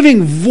and I'm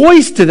giving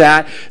voice to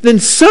that, then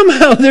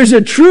somehow there's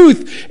a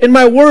truth in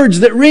my words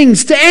that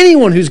rings to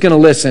anyone who's going to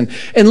listen,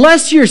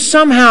 unless you're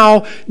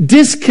somehow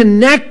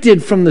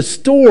disconnected from the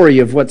story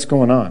of what's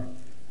going on.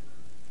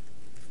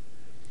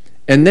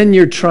 And then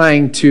you're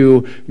trying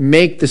to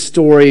make the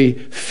story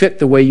fit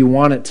the way you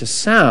want it to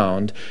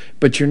sound,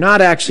 but you're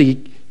not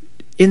actually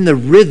in the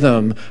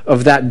rhythm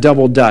of that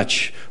double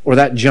dutch or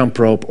that jump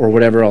rope or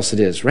whatever else it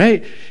is,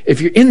 right?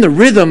 If you're in the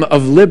rhythm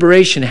of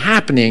liberation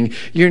happening,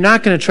 you're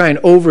not going to try and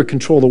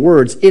over-control the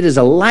words. It is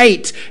a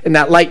light, and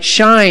that light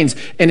shines,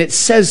 and it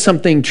says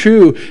something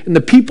true. And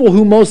the people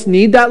who most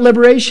need that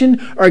liberation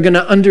are going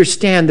to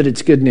understand that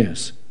it's good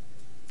news.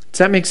 Does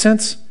that make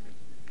sense?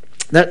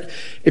 That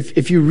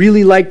if you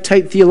really like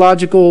tight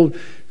theological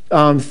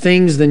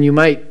things, then you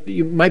might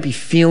be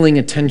feeling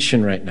a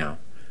tension right now.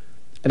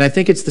 And I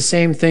think it's the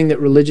same thing that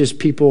religious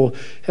people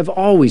have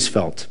always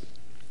felt.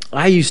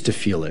 I used to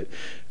feel it.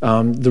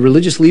 The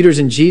religious leaders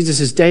in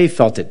Jesus' day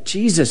felt it.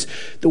 Jesus,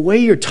 the way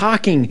you're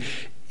talking,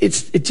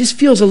 it just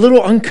feels a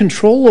little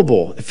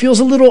uncontrollable. It feels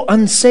a little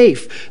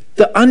unsafe.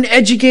 The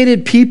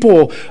uneducated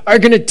people are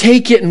going to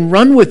take it and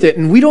run with it,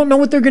 and we don't know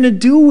what they're going to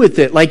do with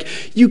it. Like,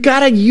 you got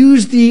to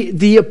use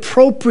the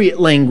appropriate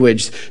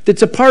language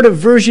that's a part of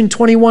version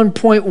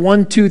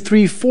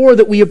 21.1234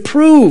 that we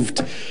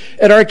approved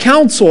at our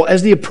council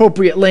as the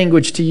appropriate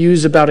language to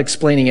use about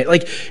explaining it.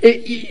 Like,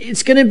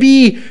 it's going to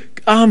be,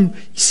 you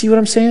see what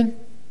I'm saying?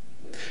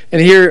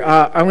 And here,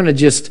 I'm going to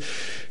just,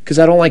 because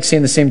I don't like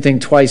saying the same thing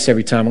twice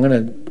every time, I'm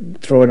going to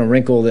throw in a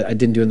wrinkle that I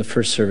didn't do in the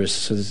first service,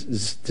 so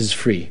this is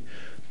free.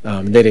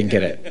 They didn't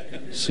get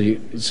it, so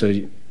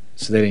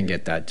they didn't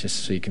get that.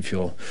 Just so you can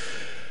feel.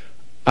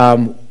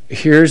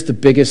 Here's the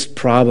biggest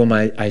problem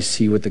I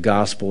see with the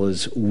gospel: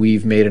 is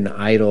we've made an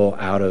idol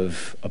out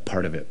of a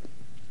part of it.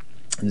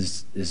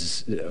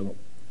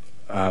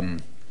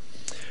 An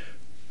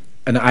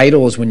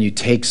idol is when you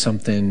take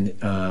something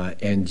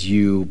and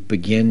you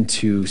begin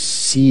to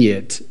see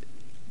it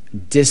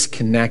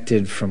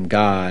disconnected from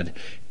God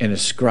and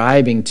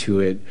ascribing to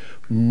it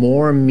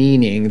more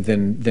meaning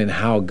than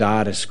how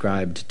God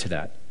ascribed to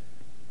that.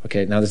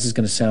 Okay, now this is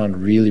going to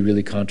sound really,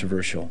 really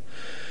controversial.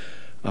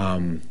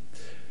 The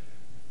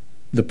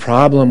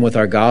problem with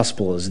our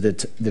gospel is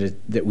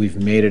that we've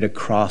made it a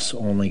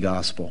cross-only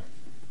gospel.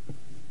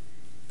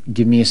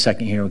 Give me a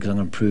second here, because I'm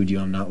going to prove to you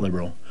I'm not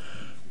liberal.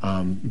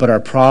 But our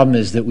problem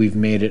is that we've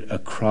made it a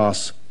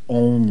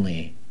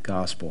cross-only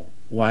gospel.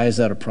 Why is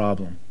that a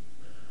problem?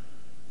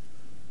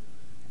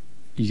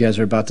 You guys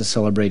are about to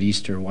celebrate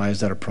Easter. Why is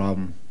that a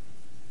problem?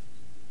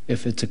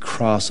 If it's a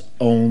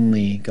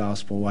cross-only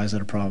gospel, why is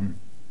that a problem?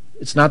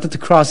 It's not that the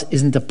cross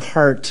isn't a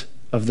part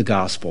of the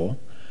gospel.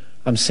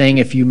 I'm saying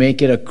if you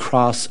make it a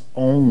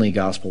cross-only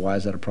gospel, why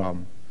is that a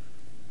problem?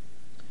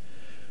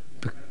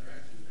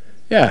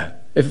 Yeah,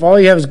 if all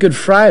you have is Good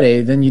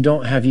Friday, then you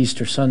don't have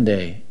Easter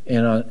Sunday.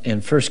 And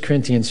in 1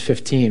 Corinthians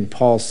 15,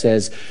 Paul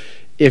says,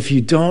 if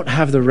you don't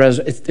have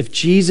if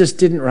Jesus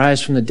didn't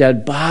rise from the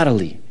dead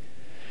bodily,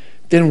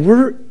 then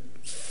we're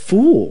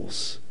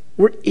fools.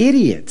 We're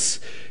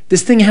idiots.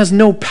 This thing has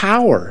no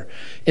power,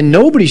 and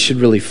nobody should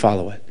really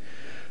follow it.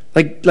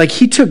 Like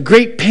he took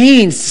great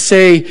pains to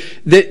say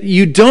that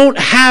you don't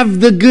have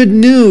the good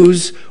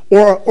news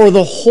or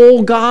the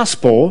whole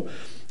gospel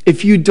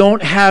if you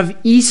don't have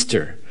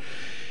Easter.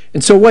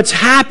 And so what's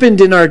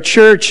happened in our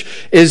church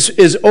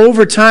is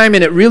over time,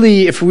 and it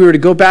really, if we were to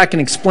go back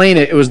and explain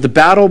it, it was the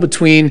battle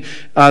between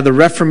the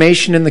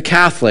Reformation and the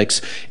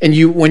Catholics. And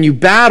when you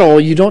battle,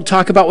 you don't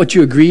talk about what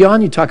you agree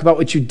on, you talk about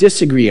what you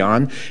disagree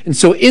on. And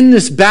so in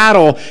this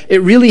battle,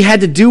 it really had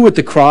to do with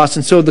the cross.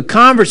 And so the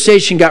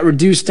conversation got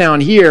reduced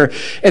down here.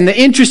 And the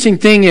interesting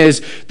thing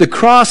is, the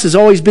cross has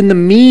always been the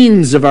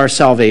means of our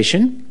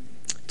salvation.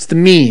 It's the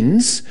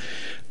means.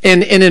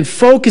 And in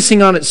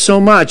focusing on it so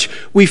much,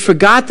 we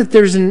forgot that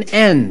there's an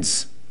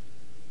end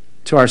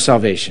to our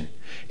salvation.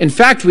 In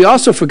fact, we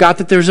also forgot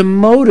that there's a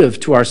motive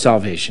to our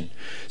salvation.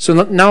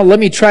 So now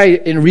let me try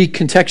and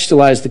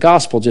recontextualize the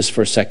gospel just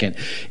for a second.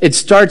 It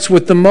starts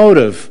with the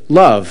motive,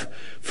 love.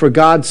 For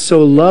God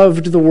so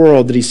loved the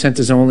world that he sent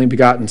his only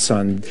begotten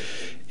Son.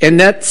 And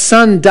that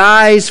Son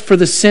dies for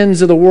the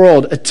sins of the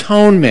world,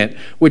 atonement,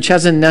 which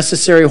has a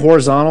necessary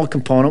horizontal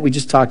component. We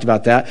just talked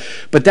about that.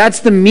 But that's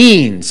the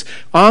means.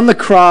 On the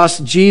cross,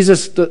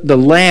 Jesus, the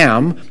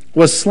Lamb,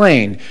 was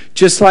slain.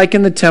 Just like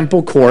in the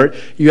temple court,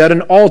 you had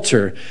an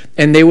altar,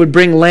 and they would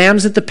bring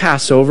lambs at the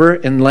Passover,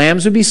 and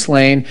lambs would be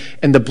slain,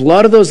 and the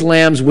blood of those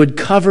lambs would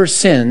cover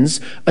sins,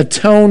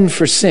 atone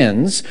for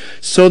sins,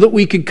 so that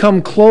we could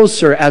come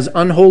closer as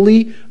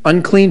unholy,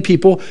 unclean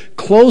people,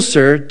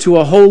 closer to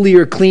a holy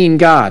or clean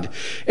God.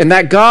 And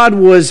that God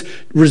was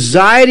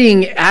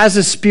residing as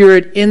a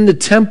spirit in the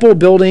temple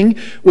building,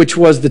 which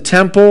was the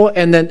temple,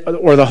 and then,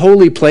 or the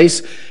holy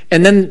place,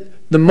 and then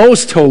the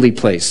most holy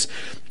place.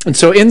 And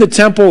so in the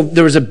temple,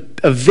 there was a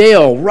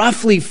veil,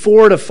 roughly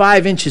 4 to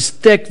 5 inches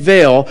thick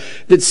veil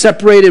that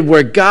separated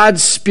where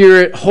God's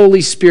Spirit, Holy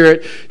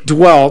Spirit,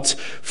 dwelt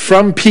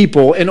from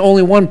people, and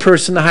only one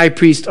person, the high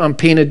priest, on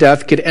pain of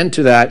death, could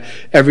enter that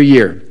every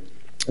year.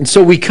 And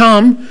so we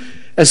come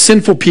as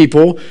sinful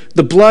people,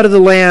 the blood of the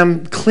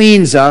Lamb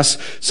cleans us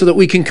so that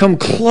we can come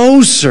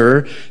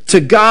closer to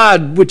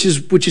God, which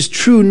is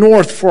true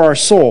north for our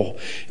soul.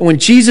 And when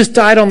Jesus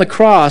died on the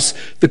cross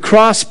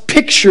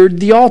pictured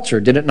the altar,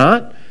 did it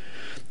not?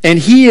 And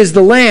he is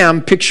the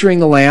Lamb, picturing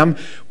the Lamb,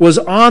 was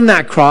on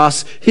that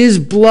cross. His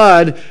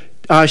blood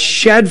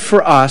shed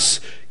for us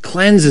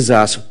cleanses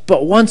us,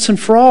 but once and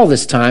for all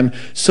this time,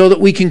 so that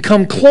we can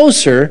come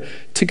closer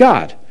to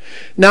God.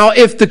 Now,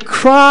 if the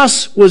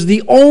cross was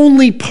the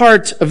only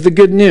part of the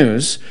good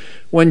news,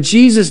 when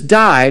Jesus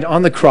died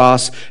on the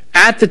cross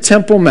at the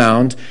Temple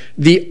Mount,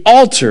 the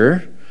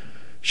altar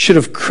should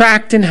have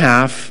cracked in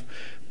half,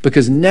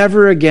 because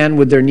never again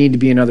would there need to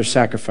be another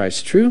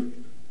sacrifice. True?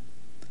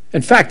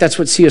 In fact, that's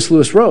what C.S.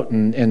 Lewis wrote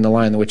in The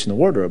Lion, the Witch, and the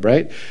Wardrobe,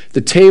 right?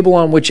 The table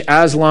on which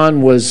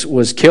Aslan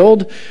was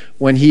killed,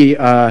 when he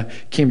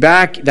came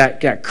back,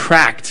 that got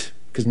cracked,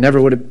 because never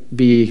would it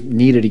be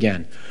needed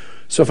again.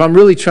 So if I'm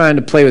really trying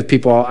to play with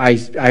people, I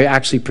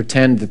actually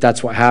pretend that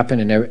that's what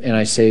happened, and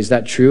I say, is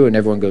that true? And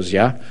everyone goes,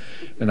 yeah.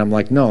 And I'm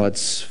like, no,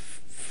 that's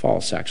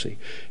false, actually.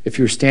 If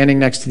you were standing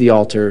next to the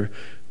altar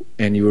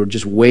and you were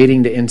just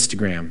waiting to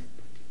Instagram,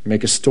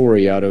 make a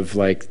story out of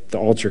like the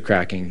altar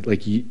cracking,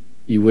 like you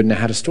wouldn't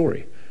have had a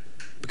story,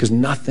 because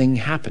nothing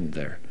happened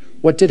there.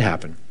 What did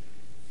happen?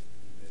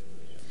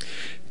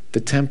 The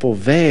temple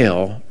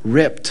veil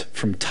ripped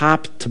from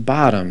top to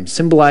bottom,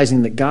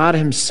 symbolizing that God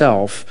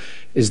himself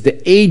is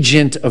the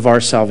agent of our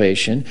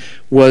salvation,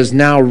 was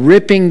now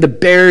ripping the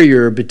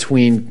barrier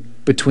between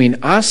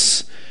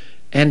us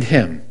and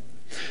him.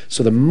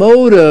 So the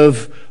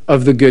motive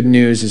of the good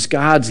news is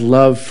God's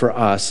love for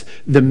us.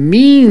 The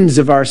means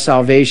of our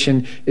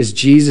salvation is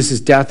Jesus'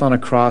 death on a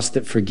cross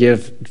that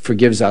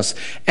forgives us.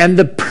 And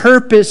the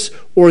purpose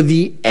or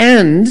the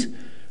end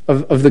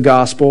of the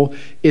gospel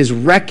is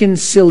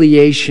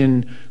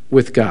reconciliation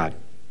with God.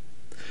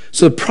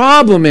 So the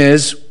problem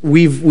is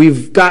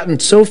we've gotten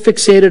so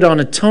fixated on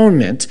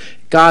atonement,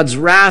 God's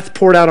wrath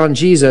poured out on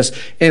Jesus,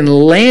 and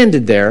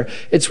landed there.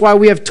 It's why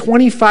we have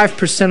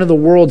 25% of the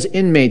world's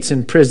inmates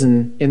in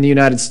prison in the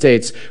United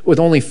States with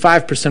only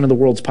 5% of the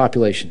world's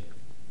population.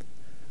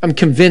 I'm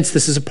convinced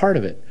this is a part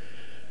of it.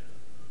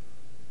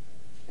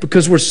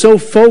 Because we're so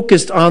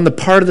focused on the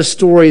part of the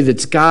story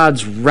that's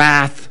God's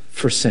wrath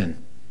for sin.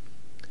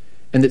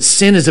 And that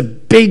sin is a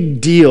big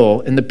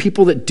deal, and the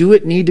people that do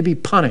it need to be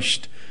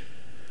punished.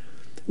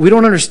 We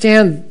don't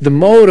understand the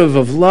motive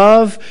of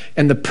love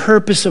and the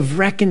purpose of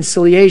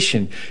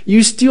reconciliation.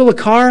 You steal a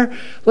car,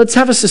 let's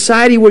have a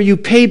society where you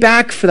pay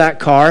back for that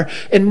car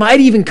and might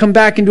even come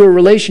back into a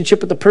relationship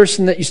with the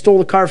person that you stole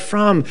the car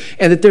from,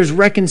 and that there's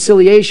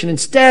reconciliation.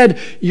 Instead,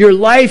 your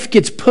life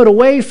gets put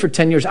away for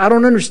 10 years. I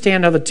don't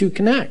understand how the two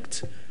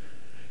connect.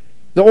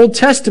 The Old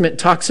Testament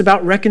talks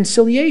about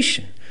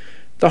reconciliation.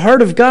 The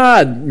heart of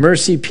God,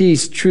 mercy,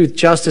 peace, truth,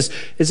 justice,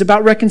 is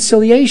about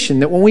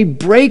reconciliation. That when we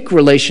break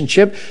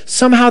relationship,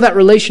 somehow that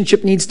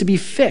relationship needs to be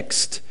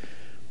fixed.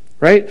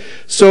 Right?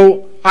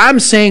 So I'm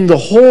saying the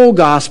whole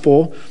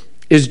gospel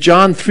is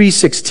John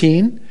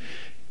 3:16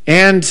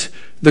 and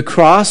the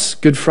cross,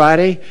 Good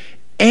Friday,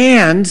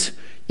 and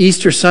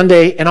Easter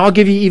Sunday, and I'll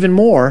give you even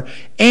more,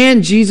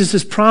 and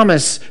Jesus'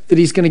 promise that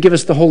he's going to give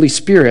us the Holy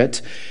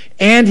Spirit,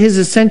 and his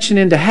ascension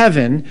into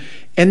heaven,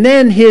 and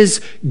then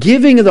his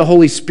giving of the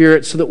Holy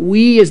Spirit so that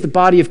we as the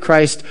body of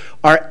Christ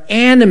are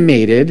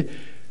animated,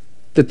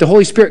 that the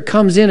Holy Spirit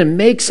comes in and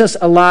makes us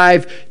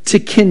alive to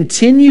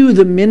continue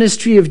the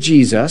ministry of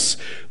Jesus,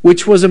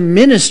 which was a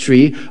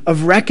ministry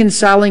of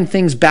reconciling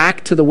things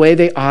back to the way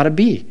they ought to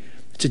be.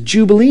 It's a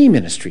Jubilee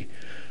ministry.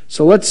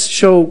 So let's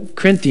show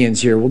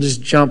Corinthians here. We'll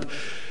just jump.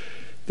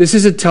 This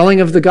is a telling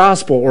of the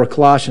gospel, or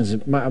Colossians.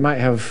 I might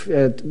have,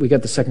 we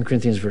got the 2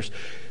 Corinthians verse.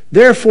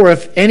 Therefore,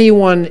 if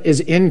anyone is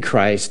in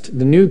Christ,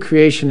 the new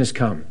creation has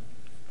come.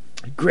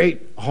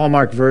 Great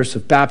hallmark verse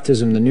of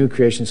baptism, the new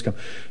creation has come.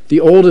 The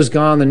old is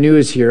gone, the new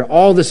is here.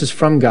 All this is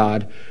from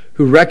God,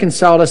 who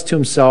reconciled us to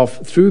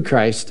himself through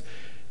Christ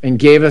and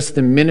gave us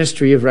the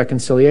ministry of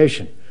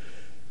reconciliation.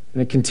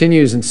 And it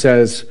continues and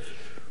says,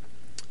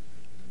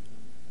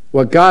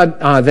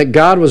 that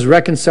God was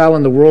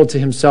reconciling the world to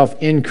himself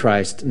in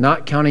Christ,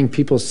 not counting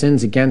people's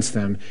sins against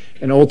them,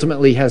 and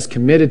ultimately has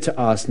committed to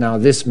us now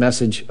this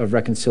message of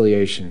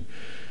reconciliation.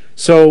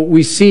 So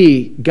we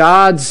see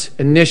God's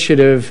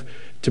initiative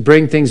to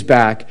bring things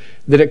back,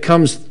 that it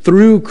comes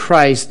through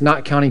Christ,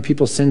 not counting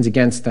people's sins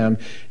against them,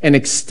 and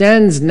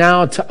extends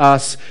now to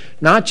us,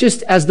 not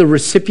just as the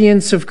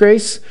recipients of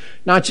grace,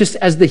 not just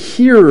as the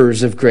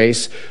hearers of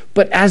grace,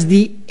 but as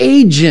the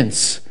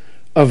agents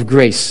of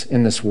grace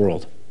in this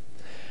world.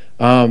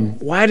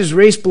 Why does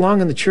race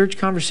belong in the church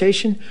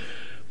conversation?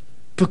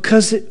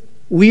 Because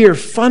we are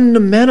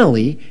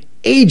fundamentally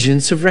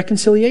agents of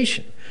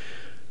reconciliation.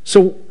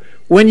 So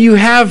when you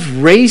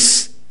have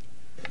race,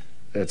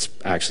 that's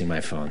actually my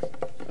phone.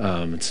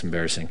 It's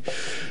embarrassing.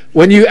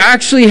 When you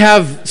actually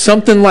have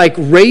something like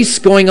race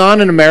going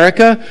on in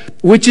America,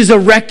 which is a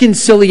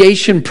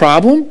reconciliation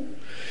problem,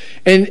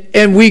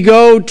 and we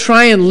go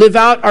try and live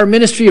out our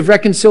ministry of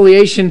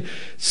reconciliation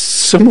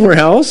somewhere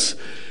else,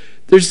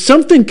 there's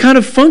something kind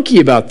of funky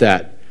about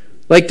that.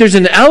 Like there's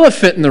an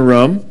elephant in the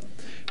room,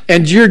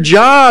 and your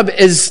job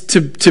is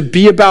to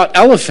be about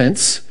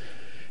elephants,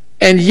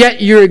 and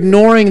yet you're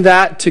ignoring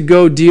that to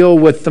go deal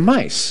with the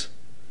mice.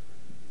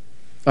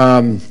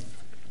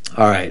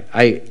 All right,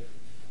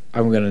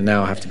 I'm going to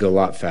now have to go a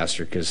lot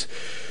faster because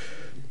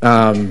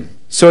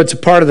so it's a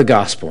part of the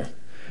gospel.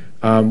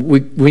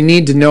 We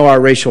need to know our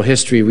racial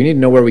history. We need to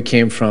know where we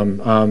came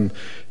from.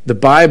 The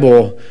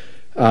Bible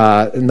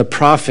and the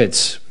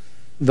prophets,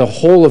 the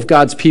whole of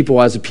God's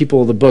people as a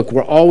people of the book,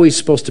 we're always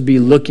supposed to be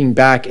looking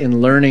back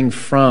and learning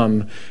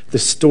from the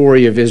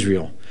story of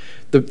Israel.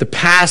 The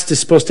past is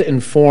supposed to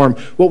inform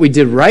what we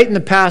did right in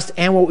the past,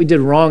 and what we did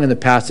wrong in the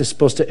past is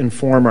supposed to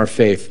inform our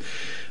faith.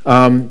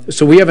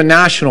 So we have a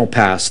national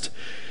past,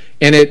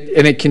 and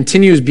it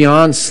continues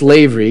beyond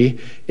slavery.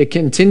 It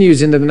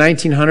continues into the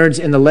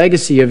 1900s, and the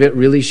legacy of it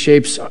really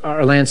shapes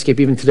our landscape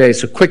even today.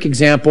 So a quick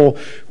example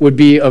would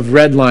be of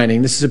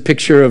redlining. This is a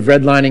picture of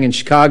redlining in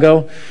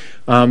Chicago.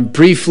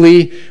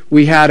 Briefly,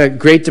 we had a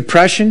Great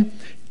Depression.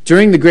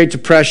 During the Great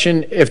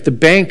Depression, if the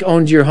bank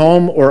owned your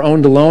home or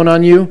owned a loan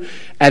on you,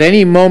 at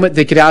any moment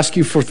they could ask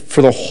you for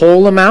the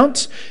whole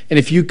amount, and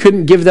if you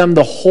couldn't give them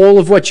the whole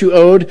of what you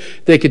owed,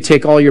 they could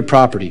take all your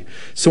property.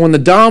 So when the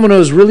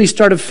dominoes really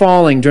started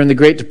falling during the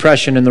Great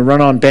Depression and the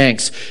run on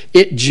banks,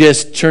 it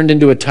just turned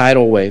into a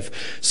tidal wave.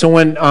 So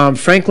when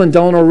Franklin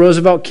Delano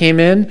Roosevelt came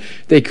in,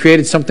 they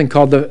created something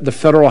called the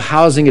Federal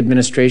Housing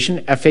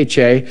Administration,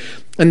 FHA,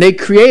 and they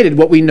created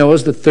what we know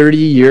as the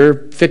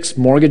 30-year fixed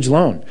mortgage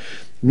loan.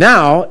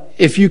 Now,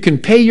 if you can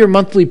pay your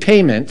monthly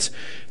payment,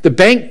 the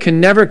bank can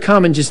never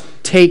come and just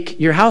take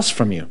your house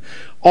from you.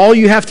 All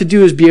you have to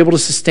do is be able to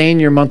sustain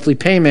your monthly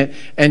payment,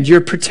 and you're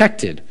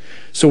protected.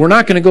 So we're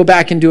not going to go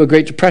back into a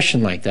Great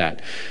Depression like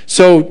that.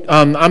 So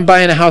I'm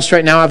buying a house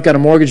right now. I've got a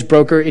mortgage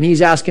broker, and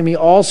he's asking me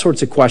all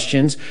sorts of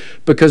questions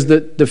because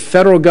the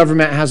federal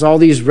government has all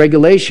these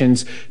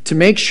regulations to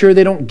make sure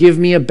they don't give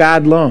me a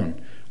bad loan.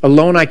 A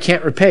loan I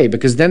can't repay,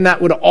 because then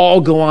that would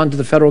all go on to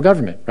the federal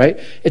government, right?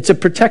 It's a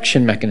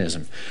protection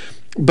mechanism.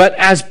 But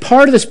as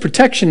part of this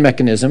protection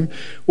mechanism,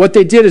 what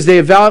they did is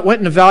they went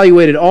and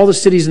evaluated all the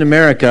cities in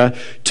America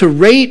to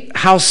rate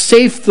how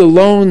safe the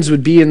loans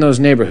would be in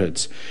those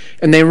neighborhoods.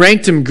 And they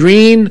ranked them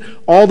green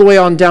all the way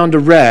on down to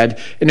red.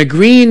 And a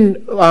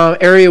green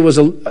area was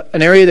an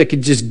area that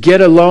could just get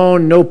a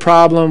loan, no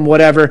problem,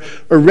 whatever.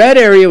 A red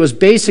area was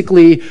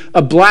basically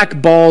a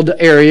blackballed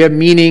area,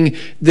 meaning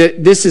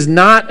that this is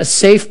not a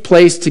safe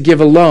place to give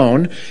a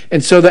loan.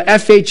 And so the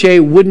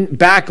FHA wouldn't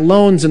back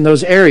loans in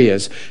those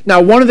areas.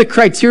 Now, one of the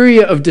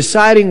criteria of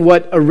deciding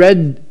what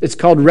it's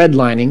called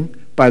redlining,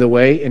 by the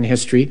way, in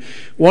history.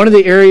 One of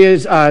the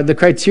areas, the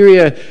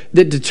criteria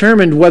that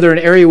determined whether an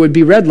area would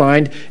be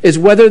redlined is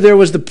whether there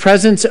was the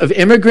presence of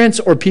immigrants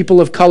or people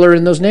of color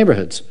in those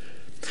neighborhoods.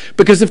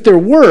 Because if there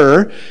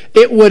were,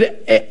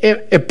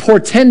 it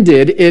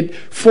portended, it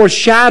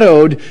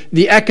foreshadowed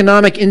the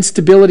economic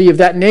instability of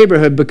that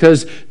neighborhood,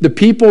 because the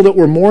people that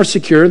were more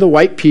secure, the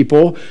white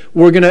people,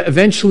 were going to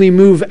eventually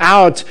move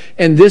out,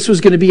 and this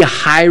was going to be a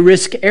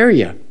high-risk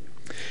area.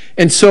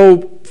 And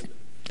so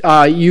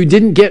you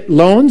didn't get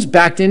loans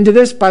backed into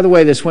this. By the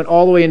way, this went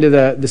all the way into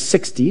the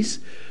 60s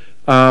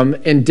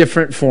in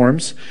different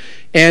forms.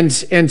 And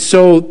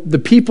so the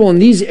people in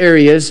these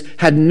areas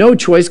had no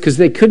choice because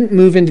they couldn't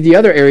move into the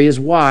other areas.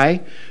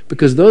 Why?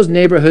 Because those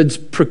neighborhoods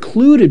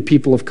precluded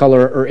people of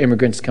color or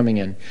immigrants coming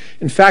in.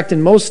 In fact,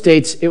 in most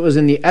states, it was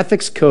in the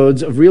ethics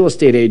codes of real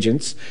estate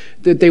agents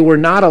that they were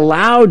not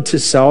allowed to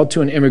sell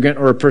to an immigrant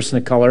or a person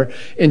of color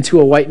into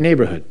a white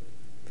neighborhood.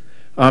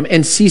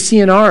 And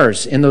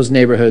CC&Rs in those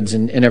neighborhoods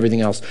and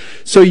everything else.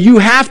 So you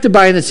have to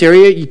buy in this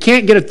area. You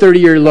can't get a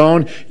 30-year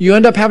loan. You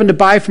end up having to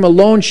buy from a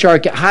loan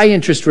shark at high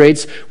interest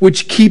rates,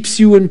 which keeps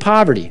you in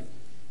poverty,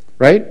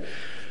 right?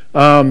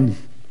 And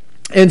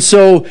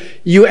so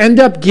you end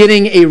up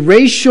getting a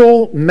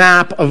racial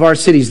map of our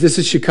cities. This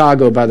is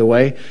Chicago, by the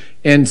way.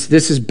 And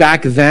this is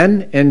back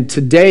then, and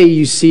today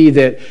you see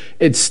that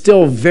it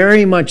still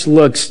very much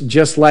looks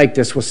just like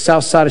this, with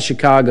south side of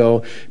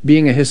Chicago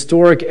being a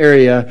historic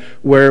area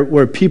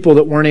where people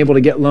that weren't able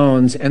to get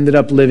loans ended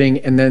up living,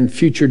 and then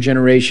future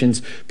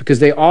generations, because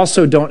they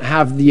also don't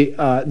have the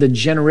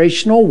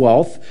generational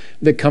wealth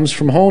that comes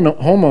from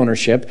home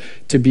ownership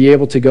to be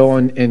able to go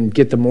and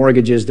get the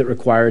mortgages that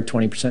require a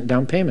 20%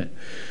 down payment.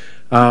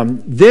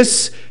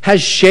 This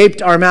has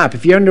shaped our map.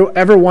 If you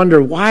ever wonder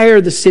why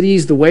are the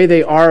cities the way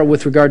they are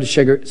with regard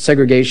to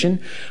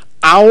segregation,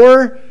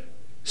 our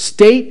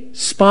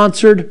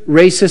state-sponsored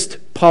racist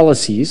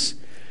policies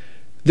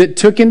that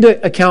took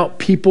into account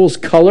people's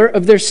color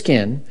of their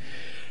skin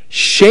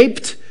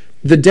shaped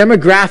the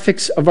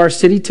demographics of our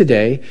city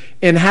today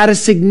and had a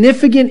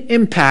significant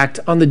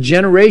impact on the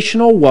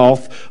generational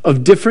wealth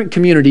of different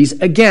communities,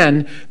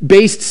 again,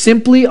 based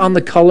simply on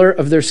the color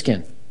of their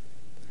skin.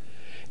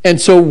 And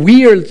so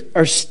we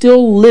are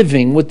still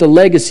living with the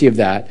legacy of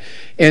that.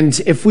 And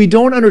if we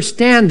don't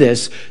understand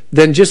this,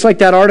 then just like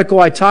that article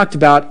I talked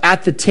about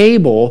at the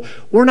table,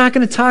 we're not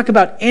going to talk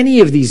about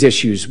any of these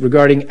issues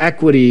regarding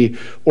equity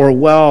or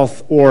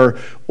wealth or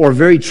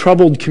very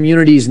troubled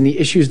communities and the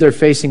issues they're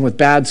facing with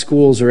bad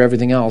schools or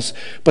everything else.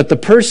 But the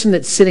person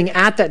that's sitting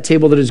at that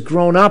table that has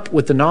grown up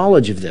with the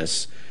knowledge of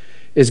this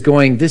is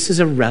going, this is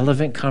a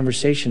relevant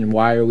conversation, and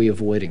why are we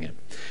avoiding it?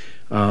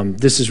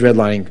 This is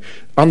redlining.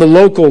 On the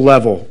local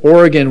level,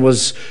 Oregon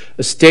was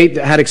a state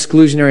that had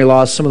exclusionary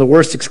laws, some of the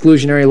worst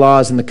exclusionary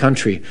laws in the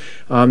country.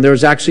 There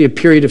was actually a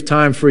period of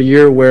time for a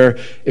year where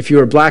if you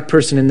were a black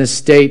person in this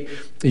state,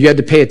 you had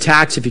to pay a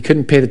tax. If you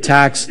couldn't pay the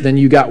tax, then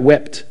you got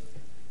whipped.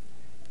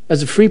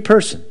 As a free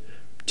person,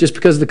 just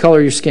because of the color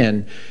of your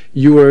skin,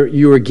 you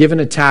were given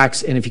a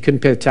tax, and if you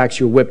couldn't pay the tax,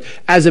 you were whipped,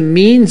 as a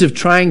means of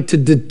trying to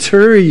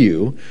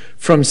deter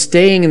from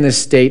staying in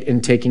this state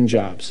and taking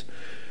jobs.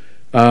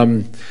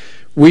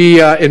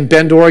 We, in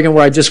Bend, Oregon,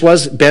 where I just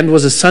was, Bend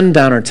was a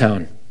sundowner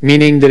town,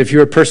 meaning that if you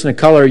were a person of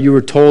color, you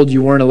were told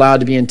you weren't allowed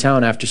to be in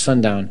town after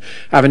sundown.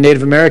 I have a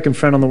Native American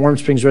friend on the Warm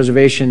Springs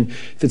Reservation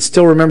that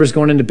still remembers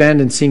going into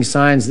Bend and seeing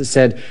signs that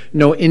said,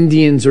 no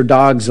Indians or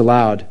dogs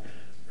allowed,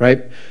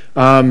 right?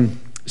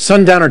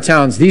 Sundowner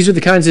towns, these are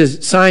the kinds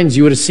of signs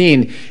you would have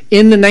seen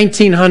in the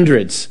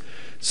 1900s.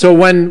 So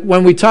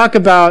when we talk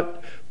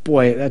about,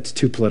 boy, that's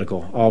too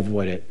political, I'll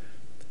avoid it.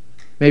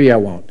 Maybe I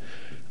won't.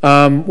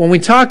 When we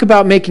talk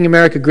about making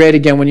America great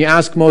again, when you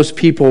ask most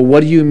people, what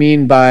do you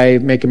mean by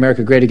make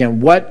America great again?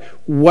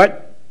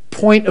 What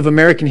point of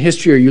American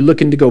history are you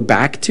looking to go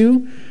back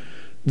to?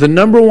 The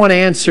number one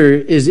answer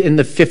is in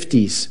the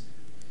 50s.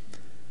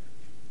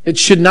 It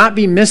should not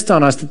be missed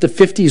on us that the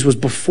 50s was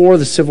before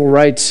the civil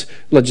rights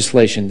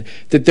legislation,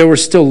 that there were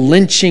still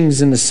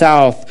lynchings in the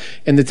South,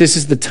 and that this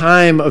is the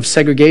time of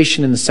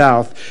segregation in the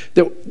South,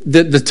 that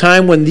the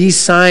time when these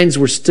signs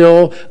were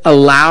still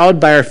allowed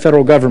by our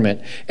federal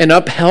government and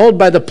upheld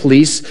by the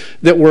police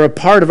that were a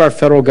part of our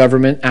federal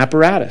government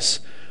apparatus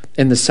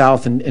in the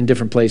South and in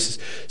different places.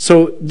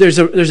 So there's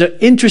an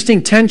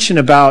interesting tension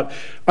about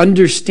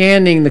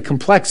understanding the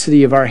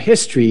complexity of our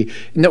history,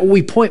 and that when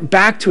we point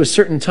back to a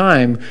certain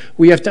time,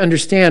 we have to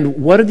understand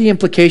what are the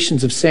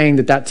implications of saying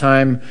that that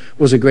time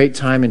was a great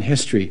time in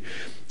history.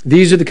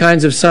 These are the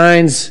kinds of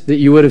signs that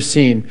you would have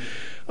seen.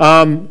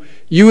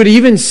 You would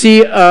even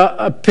see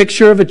a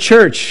picture of a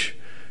church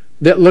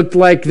that looked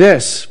like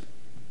this.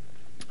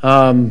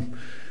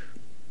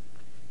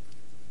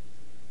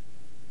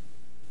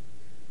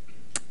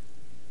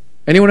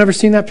 Anyone ever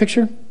seen that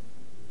picture?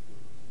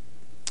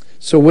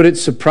 So would it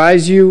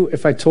surprise you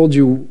if I told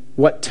you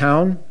what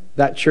town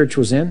that church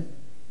was in?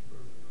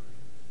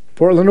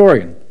 Portland,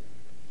 Oregon.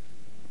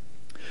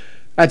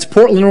 That's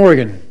Portland,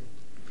 Oregon.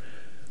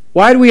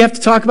 Why do we have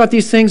to talk about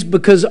these things?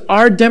 Because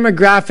our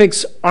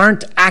demographics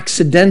aren't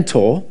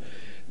accidental.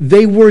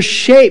 They were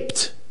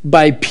shaped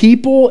by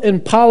people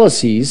and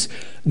policies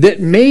that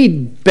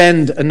made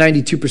Bend a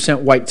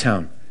 92% white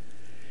town.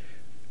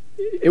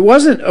 It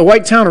wasn't a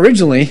white town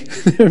originally.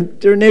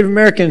 There were Native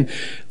American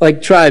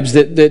tribes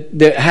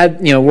that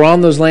had, were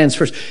on those lands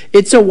first.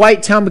 It's a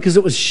white town because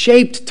it was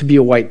shaped to be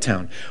a white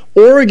town.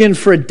 Oregon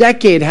for a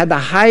decade had the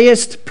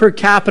highest per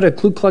capita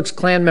Ku Klux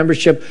Klan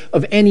membership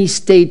of any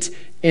state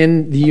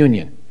in the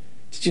Union.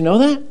 Did you know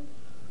that?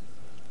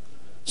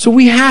 So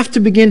we have to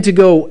begin to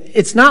go,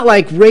 it's not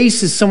like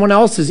race is someone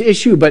else's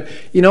issue, but,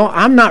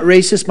 I'm not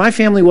racist. My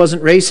family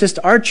wasn't racist.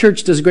 Our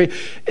church does great.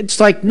 It's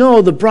like,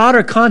 no, the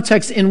broader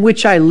context in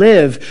which I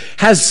live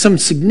has some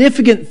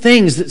significant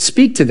things that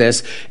speak to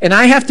this, and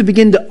I have to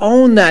begin to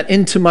own that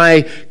into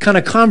my kind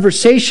of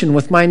conversation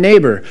with my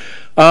neighbor.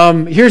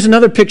 Here's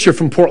another picture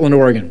from Portland,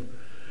 Oregon.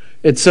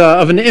 It's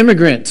of an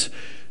immigrant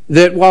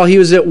that while he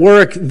was at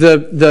work,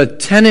 the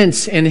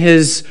tenants in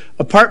his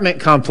apartment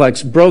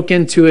complex broke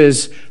into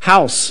his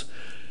house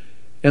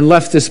and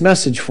left this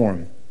message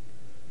for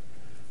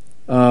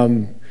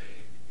him.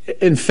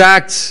 In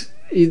fact,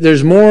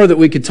 there's more that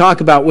we could talk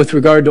about with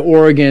regard to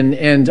Oregon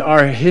and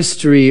our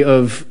history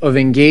of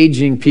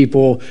engaging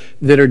people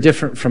that are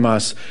different from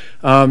us.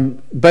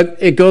 But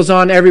it goes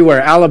on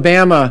everywhere.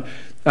 Alabama,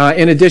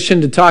 in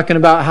addition to talking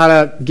about how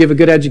to give a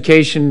good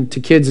education to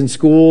kids in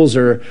schools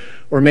or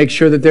make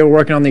sure that they were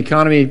working on the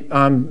economy,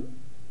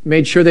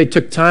 made sure they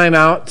took time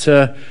out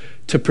to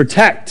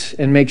protect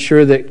and make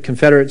sure that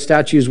Confederate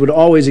statues would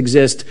always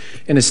exist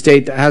in a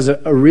state that has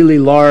a really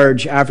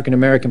large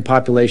African-American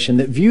population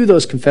that view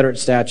those Confederate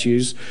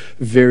statues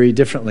very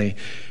differently.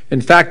 In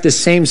fact, this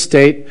same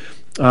state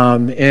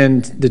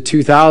in the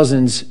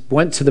 2000s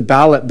went to the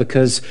ballot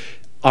because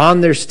on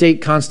their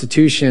state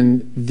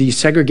constitution, the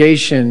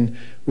segregation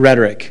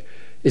rhetoric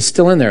is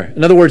still in there.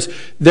 In other words,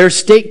 their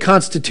state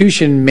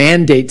constitution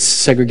mandates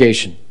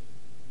segregation.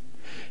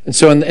 And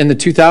so in the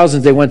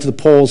 2000s, they went to the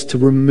polls to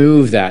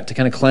remove that, to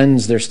kind of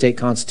cleanse their state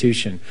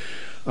constitution.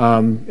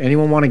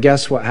 Anyone want to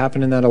guess what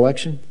happened in that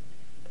election?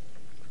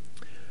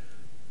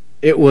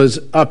 It was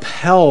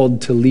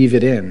upheld to leave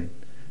it in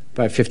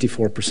by a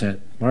 54%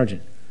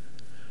 margin.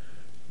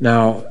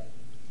 Now,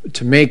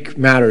 to make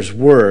matters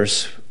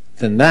worse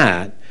than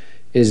that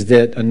is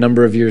that a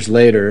number of years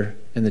later,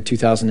 in the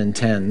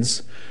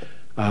 2010s,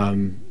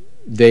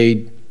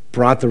 they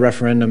brought the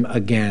referendum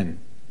again,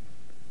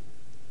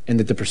 and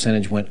that the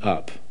percentage went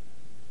up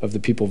of the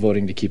people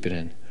voting to keep it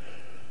in.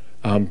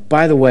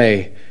 By the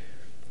way,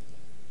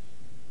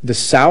 the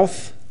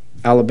South,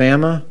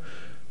 Alabama,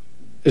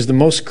 is the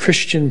most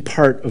Christian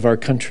part of our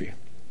country.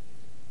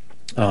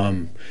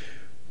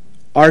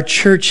 Our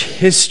church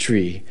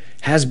history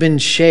has been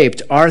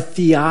shaped, our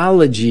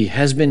theology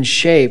has been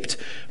shaped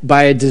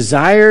by a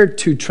desire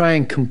to try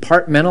and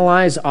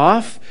compartmentalize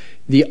off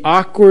the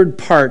awkward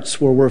parts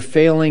where we're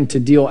failing to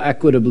deal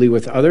equitably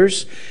with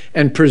others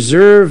and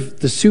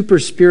preserve the super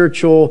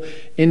spiritual,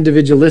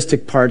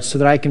 individualistic parts so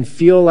that I can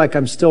feel like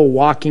I'm still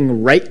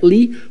walking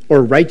rightly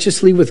or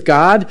righteously with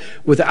God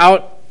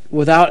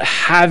without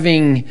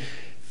having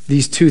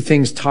these two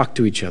things talk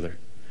to each other.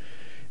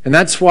 And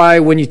that's why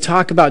when you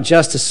talk about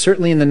justice,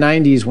 certainly in the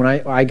 90s when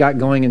I got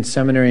going in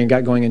seminary and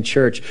got going in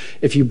church,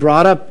 if you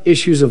brought up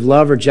issues of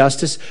love or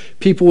justice,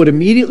 people would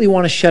immediately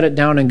want to shut it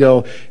down and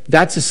go,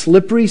 that's a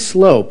slippery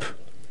slope.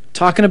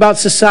 Talking about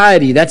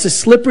society, that's a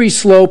slippery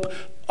slope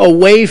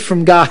away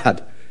from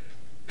God.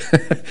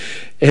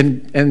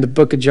 In the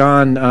book of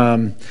John,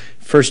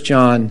 1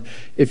 John,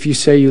 if you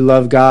say you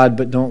love God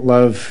but don't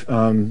love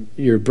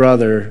your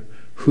brother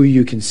who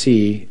you can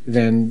see,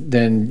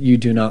 then you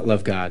do not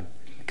love God.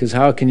 Because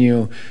how can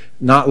you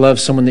not love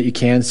someone that you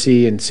can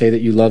see and say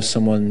that you love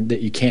someone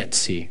that you can't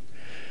see?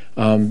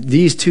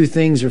 These two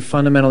things are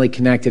fundamentally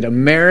connected.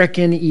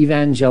 American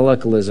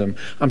evangelicalism,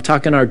 I'm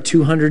talking our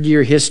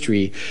 200-year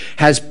history,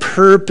 has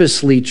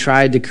purposely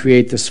tried to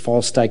create this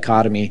false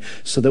dichotomy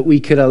so that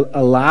we could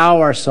allow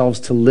ourselves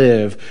to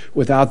live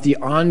without the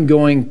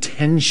ongoing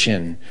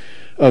tension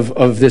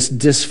of this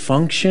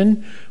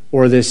dysfunction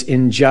or this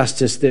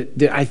injustice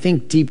that I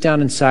think deep down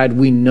inside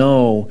we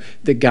know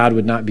that God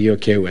would not be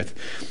okay with.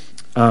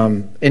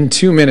 In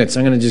 2 minutes,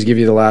 I'm going to just give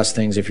you the last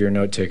things if you're a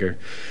note taker.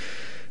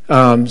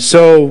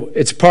 So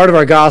it's part of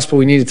our gospel.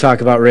 We need to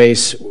talk about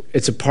race.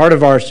 It's a part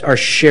of our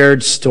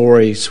shared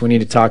story, so we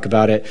need to talk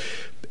about it.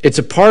 It's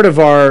a part of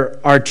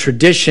our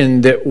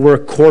tradition that we're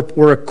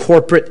a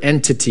corporate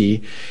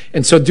entity.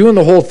 And so doing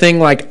the whole thing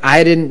like,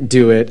 I didn't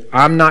do it,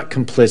 I'm not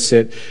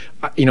complicit,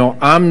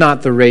 I'm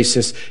not the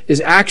racist,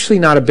 is actually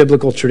not a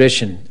biblical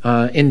tradition.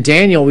 In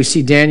Daniel, we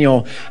see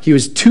Daniel, he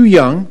was too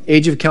young,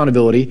 age of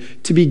accountability,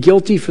 to be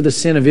guilty for the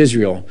sin of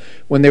Israel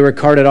when they were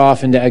carted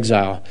off into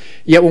exile.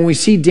 Yet when we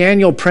see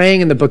Daniel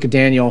praying in the book of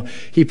Daniel,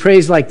 he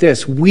prays like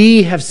this: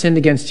 we have sinned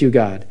against you,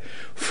 God.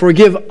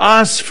 Forgive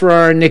us for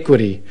our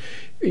iniquity.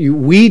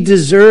 We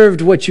deserved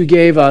what you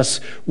gave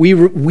us. We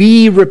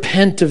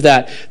repent of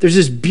that. There's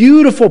this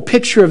beautiful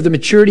picture of the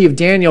maturity of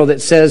Daniel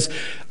that says,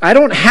 I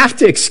don't have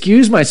to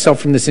excuse myself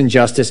from this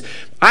injustice.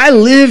 I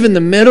live in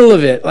the middle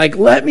of it. Like,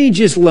 let me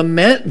just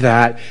lament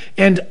that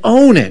and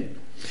own it.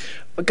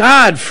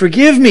 God,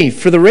 forgive me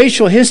for the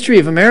racial history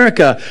of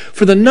America,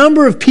 for the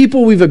number of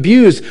people we've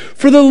abused,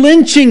 for the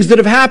lynchings that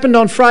have happened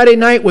on Friday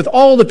night with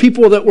all the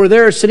people that were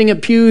there sitting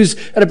at pews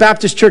at a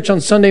Baptist church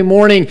on Sunday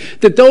morning,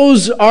 that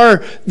those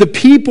are the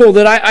people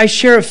that I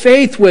share a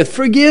faith with.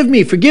 Forgive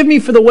me for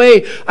the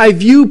way I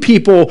view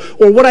people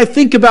or what I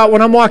think about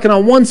when I'm walking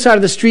on one side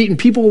of the street and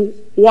people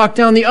walk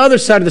down the other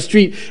side of the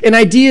street and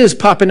ideas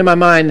pop into my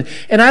mind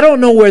and I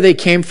don't know where they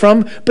came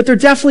from, but they're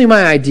definitely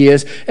my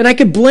ideas, and I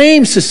could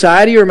blame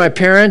society or my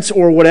parents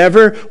or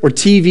whatever or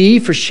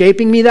TV for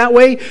shaping me that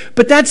way,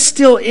 but that's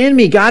still in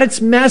me. God,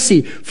 it's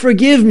messy.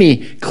 Forgive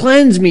me.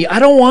 Cleanse me. I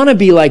don't want to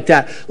be like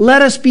that.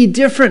 Let us be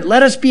different.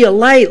 Let us be a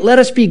light. Let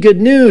us be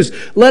good news.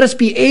 Let us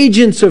be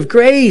agents of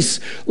grace.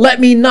 Let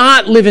me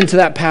not live into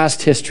that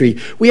past history.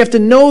 We have to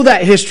know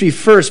that history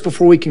first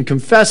before we can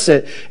confess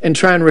it and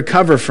try and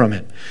recover from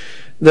it.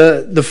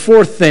 The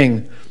fourth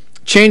thing,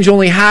 change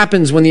only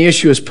happens when the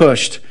issue is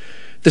pushed.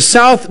 The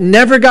South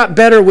never got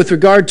better with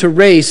regard to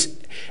race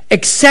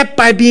except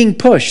by being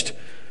pushed.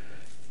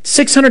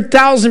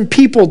 600,000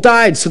 people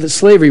died so that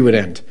slavery would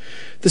end.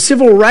 The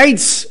civil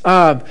rights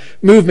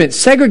movement,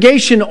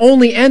 segregation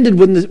only ended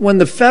when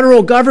the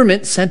federal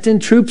government sent in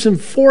troops and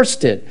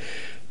forced it.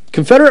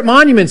 Confederate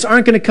monuments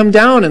aren't going to come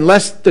down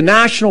unless the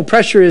national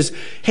pressure is,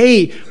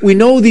 hey, we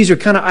know these are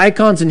kind of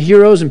icons and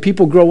heroes and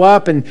people grow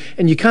up and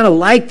you kind of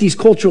like these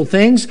cultural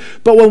things.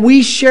 But when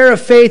we share a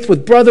faith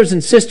with brothers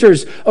and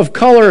sisters of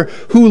color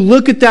who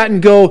look at that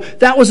and go,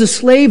 that was a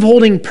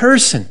slave-holding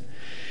person.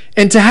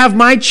 And to have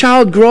my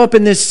child grow up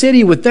in this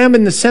city with them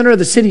in the center of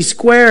the city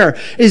square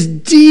is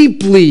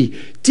deeply,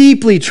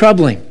 deeply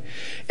troubling.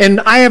 And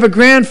I have a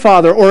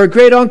grandfather or a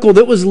great uncle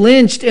that was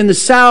lynched in the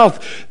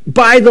South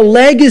by the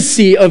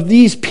legacy of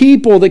these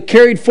people that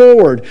carried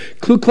forward.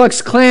 Ku Klux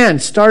Klan,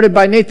 started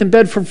by Nathan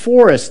Bedford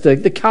Forrest,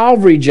 the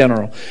cavalry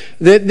general.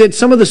 That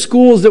some of the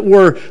schools that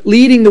were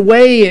leading the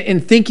way in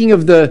thinking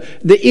of the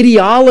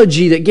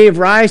ideology that gave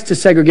rise to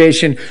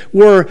segregation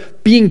were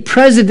being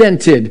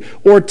presidented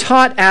or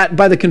taught at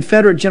by the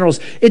Confederate generals.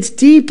 It's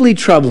deeply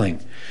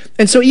troubling.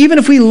 And so even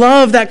if we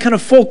love that kind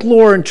of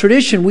folklore and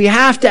tradition, we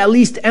have to at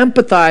least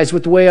empathize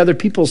with the way other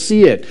people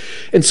see it.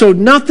 And so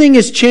nothing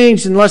has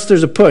changed unless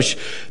there's a push.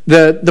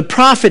 The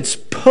prophets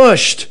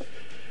pushed.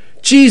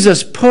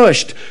 Jesus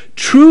pushed.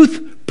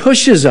 Truth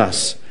pushes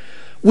us.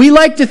 We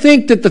like to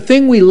think that the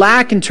thing we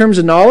lack in terms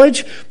of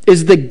knowledge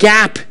is the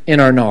gap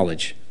in our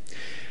knowledge.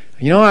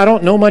 You know, I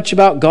don't know much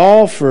about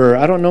golf, or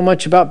I don't know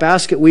much about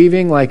basket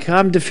weaving. Like,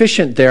 I'm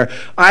deficient there.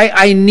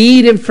 I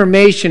need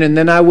information, and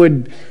then I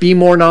would be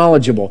more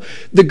knowledgeable.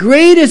 The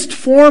greatest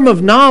form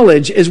of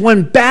knowledge is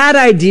when bad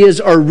ideas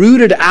are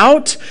rooted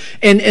out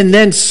and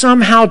then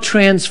somehow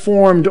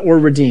transformed or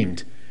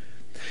redeemed.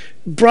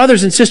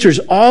 Brothers and sisters,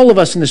 all of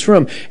us in this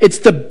room, it's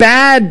the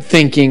bad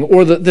thinking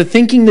or the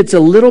thinking that's a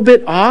little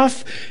bit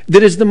off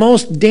that is the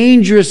most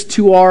dangerous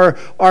to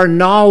our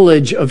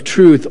knowledge of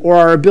truth or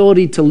our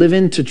ability to live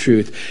into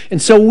truth.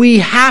 And so we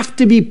have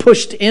to be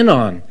pushed in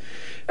on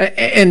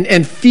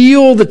and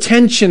feel the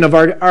tension of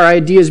our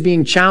ideas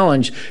being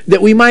challenged,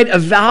 that we might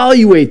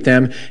evaluate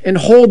them and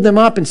hold them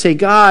up and say,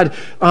 God,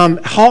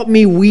 help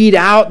me weed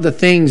out the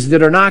things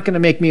that are not going to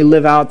make me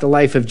live out the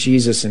life of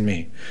Jesus in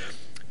me.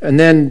 And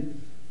then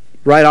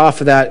right off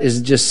of that is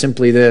just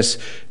simply this,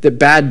 that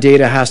bad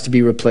data has to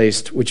be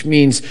replaced, which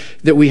means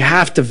that we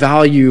have to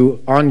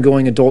value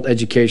ongoing adult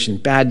education.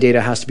 Bad data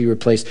has to be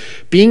replaced.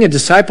 Being a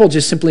disciple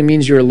just simply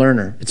means you're a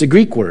learner. It's a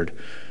Greek word.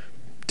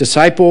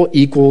 Disciple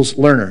equals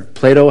learner.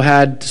 Plato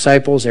had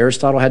disciples,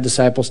 Aristotle had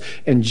disciples,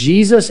 and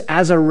Jesus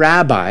as a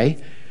rabbi,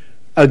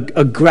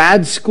 a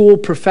grad school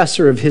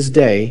professor of his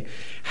day,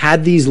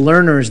 had these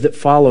learners that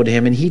followed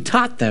him, and he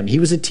taught them. He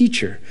was a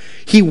teacher.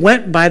 He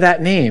went by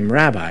that name,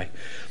 rabbi.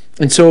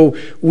 And so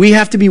we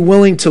have to be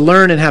willing to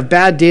learn and have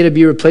bad data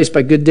be replaced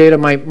by good data.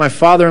 My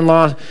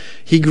father-in-law,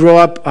 he grew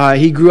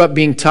up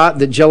being taught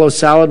that Jell-O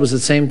salad was the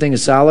same thing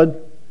as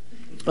salad.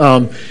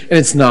 And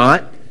it's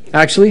not,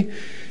 actually.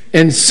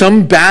 And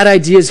some bad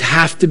ideas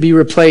have to be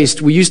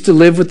replaced. We used to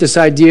live with this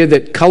idea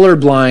that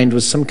colorblind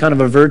was some kind of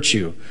a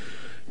virtue.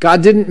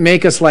 God didn't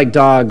make us like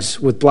dogs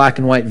with black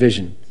and white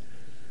vision.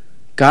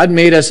 God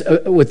made us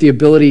with the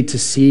ability to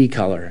see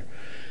color.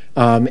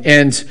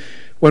 And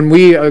when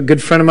a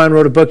good friend of mine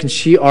wrote a book, and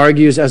she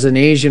argues as an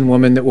Asian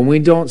woman that when we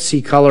don't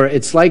see color,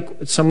 it's like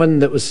someone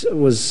that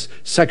was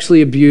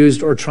sexually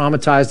abused or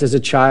traumatized as a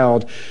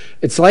child.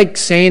 It's like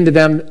saying to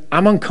them,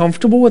 I'm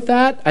uncomfortable with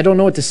that. I don't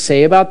know what to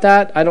say about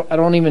that. I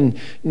don't even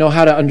know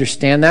how to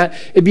understand that.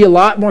 It'd be a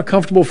lot more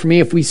comfortable for me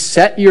if we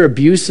set your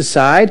abuse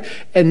aside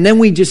and then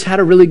we just had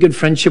a really good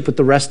friendship with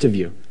the rest of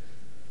you.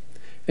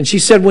 And she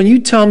said, when you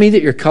tell me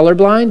that you're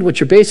colorblind, what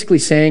you're basically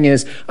saying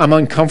is, I'm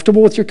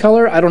uncomfortable with your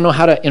color. I don't know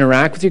how to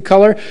interact with your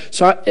color.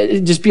 So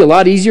it'd just be a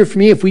lot easier for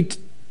me if we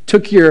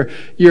took your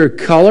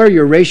color,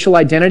 your racial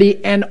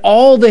identity, and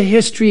all the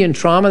history and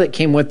trauma that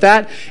came with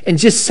that, and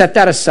just set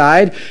that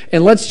aside.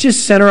 And let's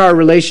just center our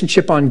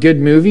relationship on good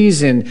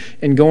movies and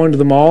going to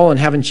the mall and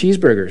having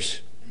cheeseburgers.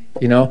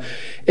 You know,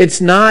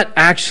 it's not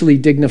actually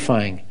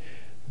dignifying.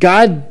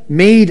 God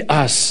made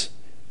us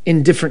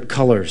in different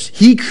colors.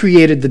 He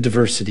created the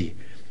diversity.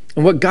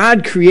 And what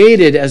God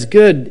created as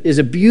good is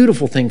a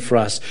beautiful thing for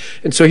us.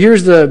 And so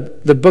here's the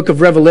book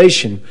of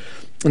Revelation.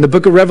 And the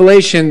book of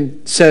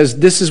Revelation says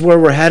this is where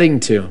we're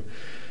heading to.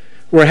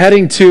 We're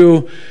heading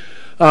to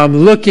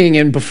looking,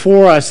 and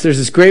before us there's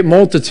this great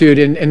multitude,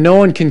 and no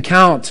one can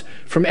count,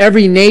 from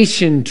every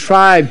nation,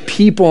 tribe,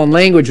 people, and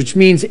language, which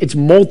means it's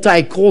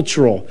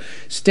multicultural,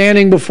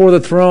 standing before the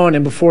throne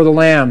and before the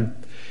Lamb.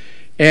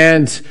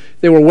 And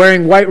they were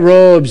wearing white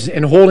robes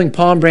and holding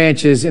palm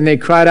branches, and they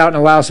cried out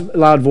in a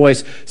loud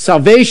voice,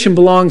 salvation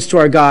belongs to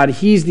our God.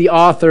 He's the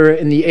author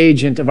and the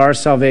agent of our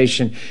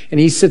salvation, and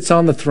he sits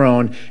on the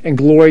throne, and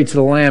glory to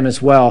the Lamb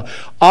as well.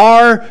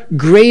 Our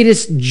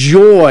greatest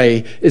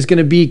joy is going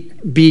to be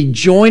be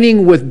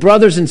joining with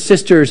brothers and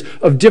sisters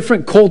of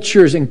different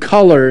cultures and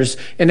colors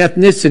and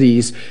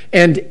ethnicities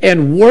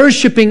and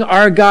worshiping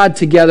our God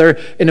together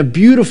in a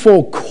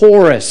beautiful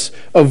chorus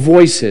of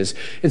voices.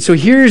 And so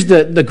here's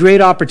the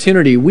great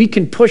opportunity. We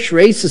can push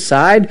race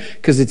aside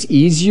because it's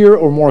easier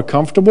or more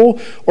comfortable,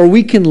 or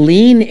we can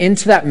lean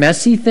into that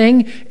messy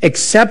thing,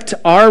 accept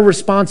our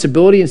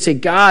responsibility and say,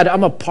 God,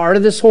 I'm a part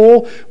of this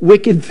whole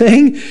wicked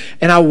thing,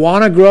 and I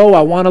want to grow,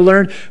 I want to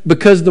learn,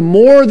 because the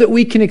more that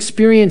we can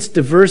experience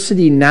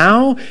diversity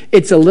now,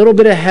 it's a little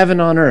bit of heaven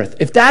on earth.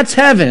 If that's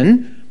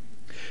heaven,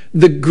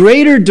 the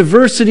greater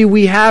diversity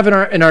we have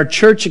in our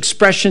church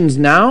expressions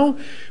now,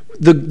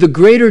 the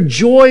greater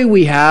joy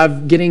we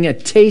have getting a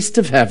taste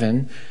of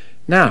heaven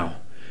now.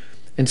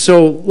 And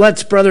so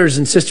let's, brothers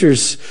and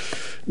sisters,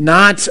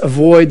 not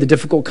avoid the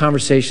difficult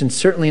conversations,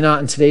 certainly not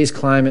in today's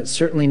climate,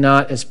 certainly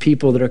not as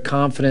people that are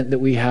confident that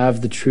we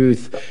have the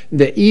truth,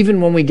 that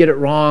even when we get it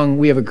wrong,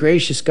 we have a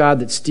gracious God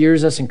that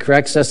steers us and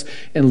corrects us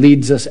and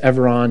leads us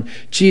ever on.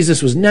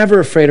 Jesus was never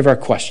afraid of our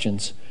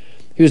questions.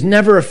 He was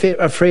never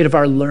afraid of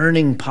our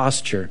learning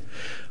posture.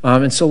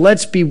 And so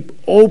let's be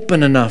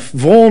open enough,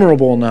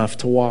 vulnerable enough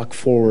to walk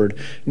forward,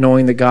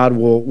 knowing that God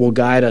will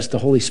guide us. The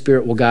Holy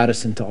Spirit will guide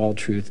us into all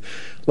truth.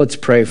 Let's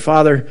pray.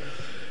 Father,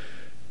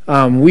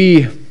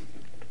 we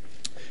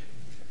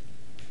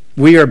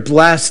are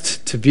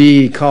blessed to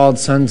be called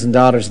sons and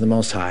daughters of the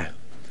Most High.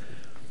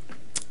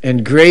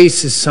 And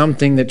grace is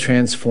something that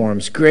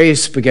transforms.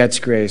 Grace begets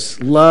grace.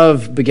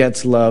 Love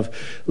begets love.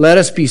 Let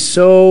us be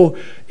so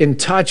in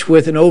touch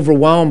with and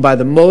overwhelmed by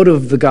the motive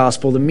of the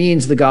gospel, the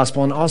means of the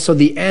gospel, and also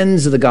the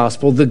ends of the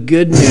gospel, the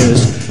good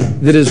news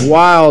that is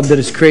wild, that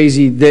is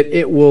crazy, that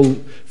it will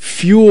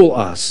fuel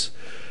us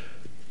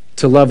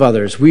to love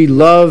others. We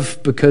love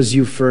because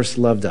you first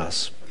loved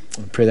us.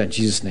 I pray that in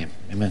Jesus' name.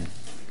 Amen.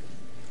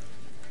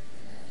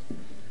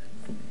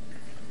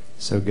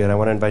 So good. I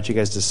want to invite you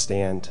guys to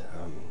stand.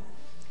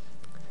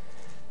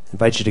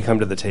 Invite you to come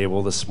to the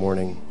table this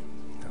morning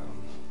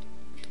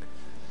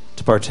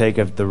to partake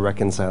of the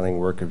reconciling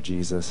work of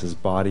Jesus, his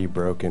body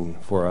broken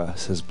for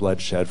us, his blood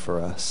shed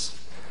for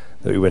us,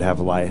 that we would have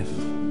life.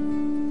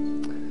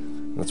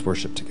 Let's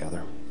worship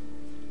together.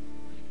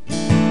 Be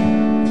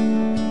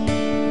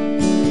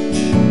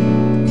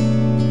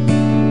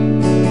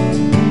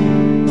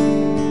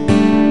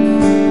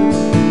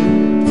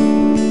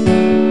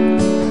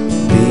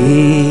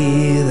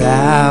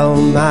thou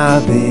my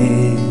victory,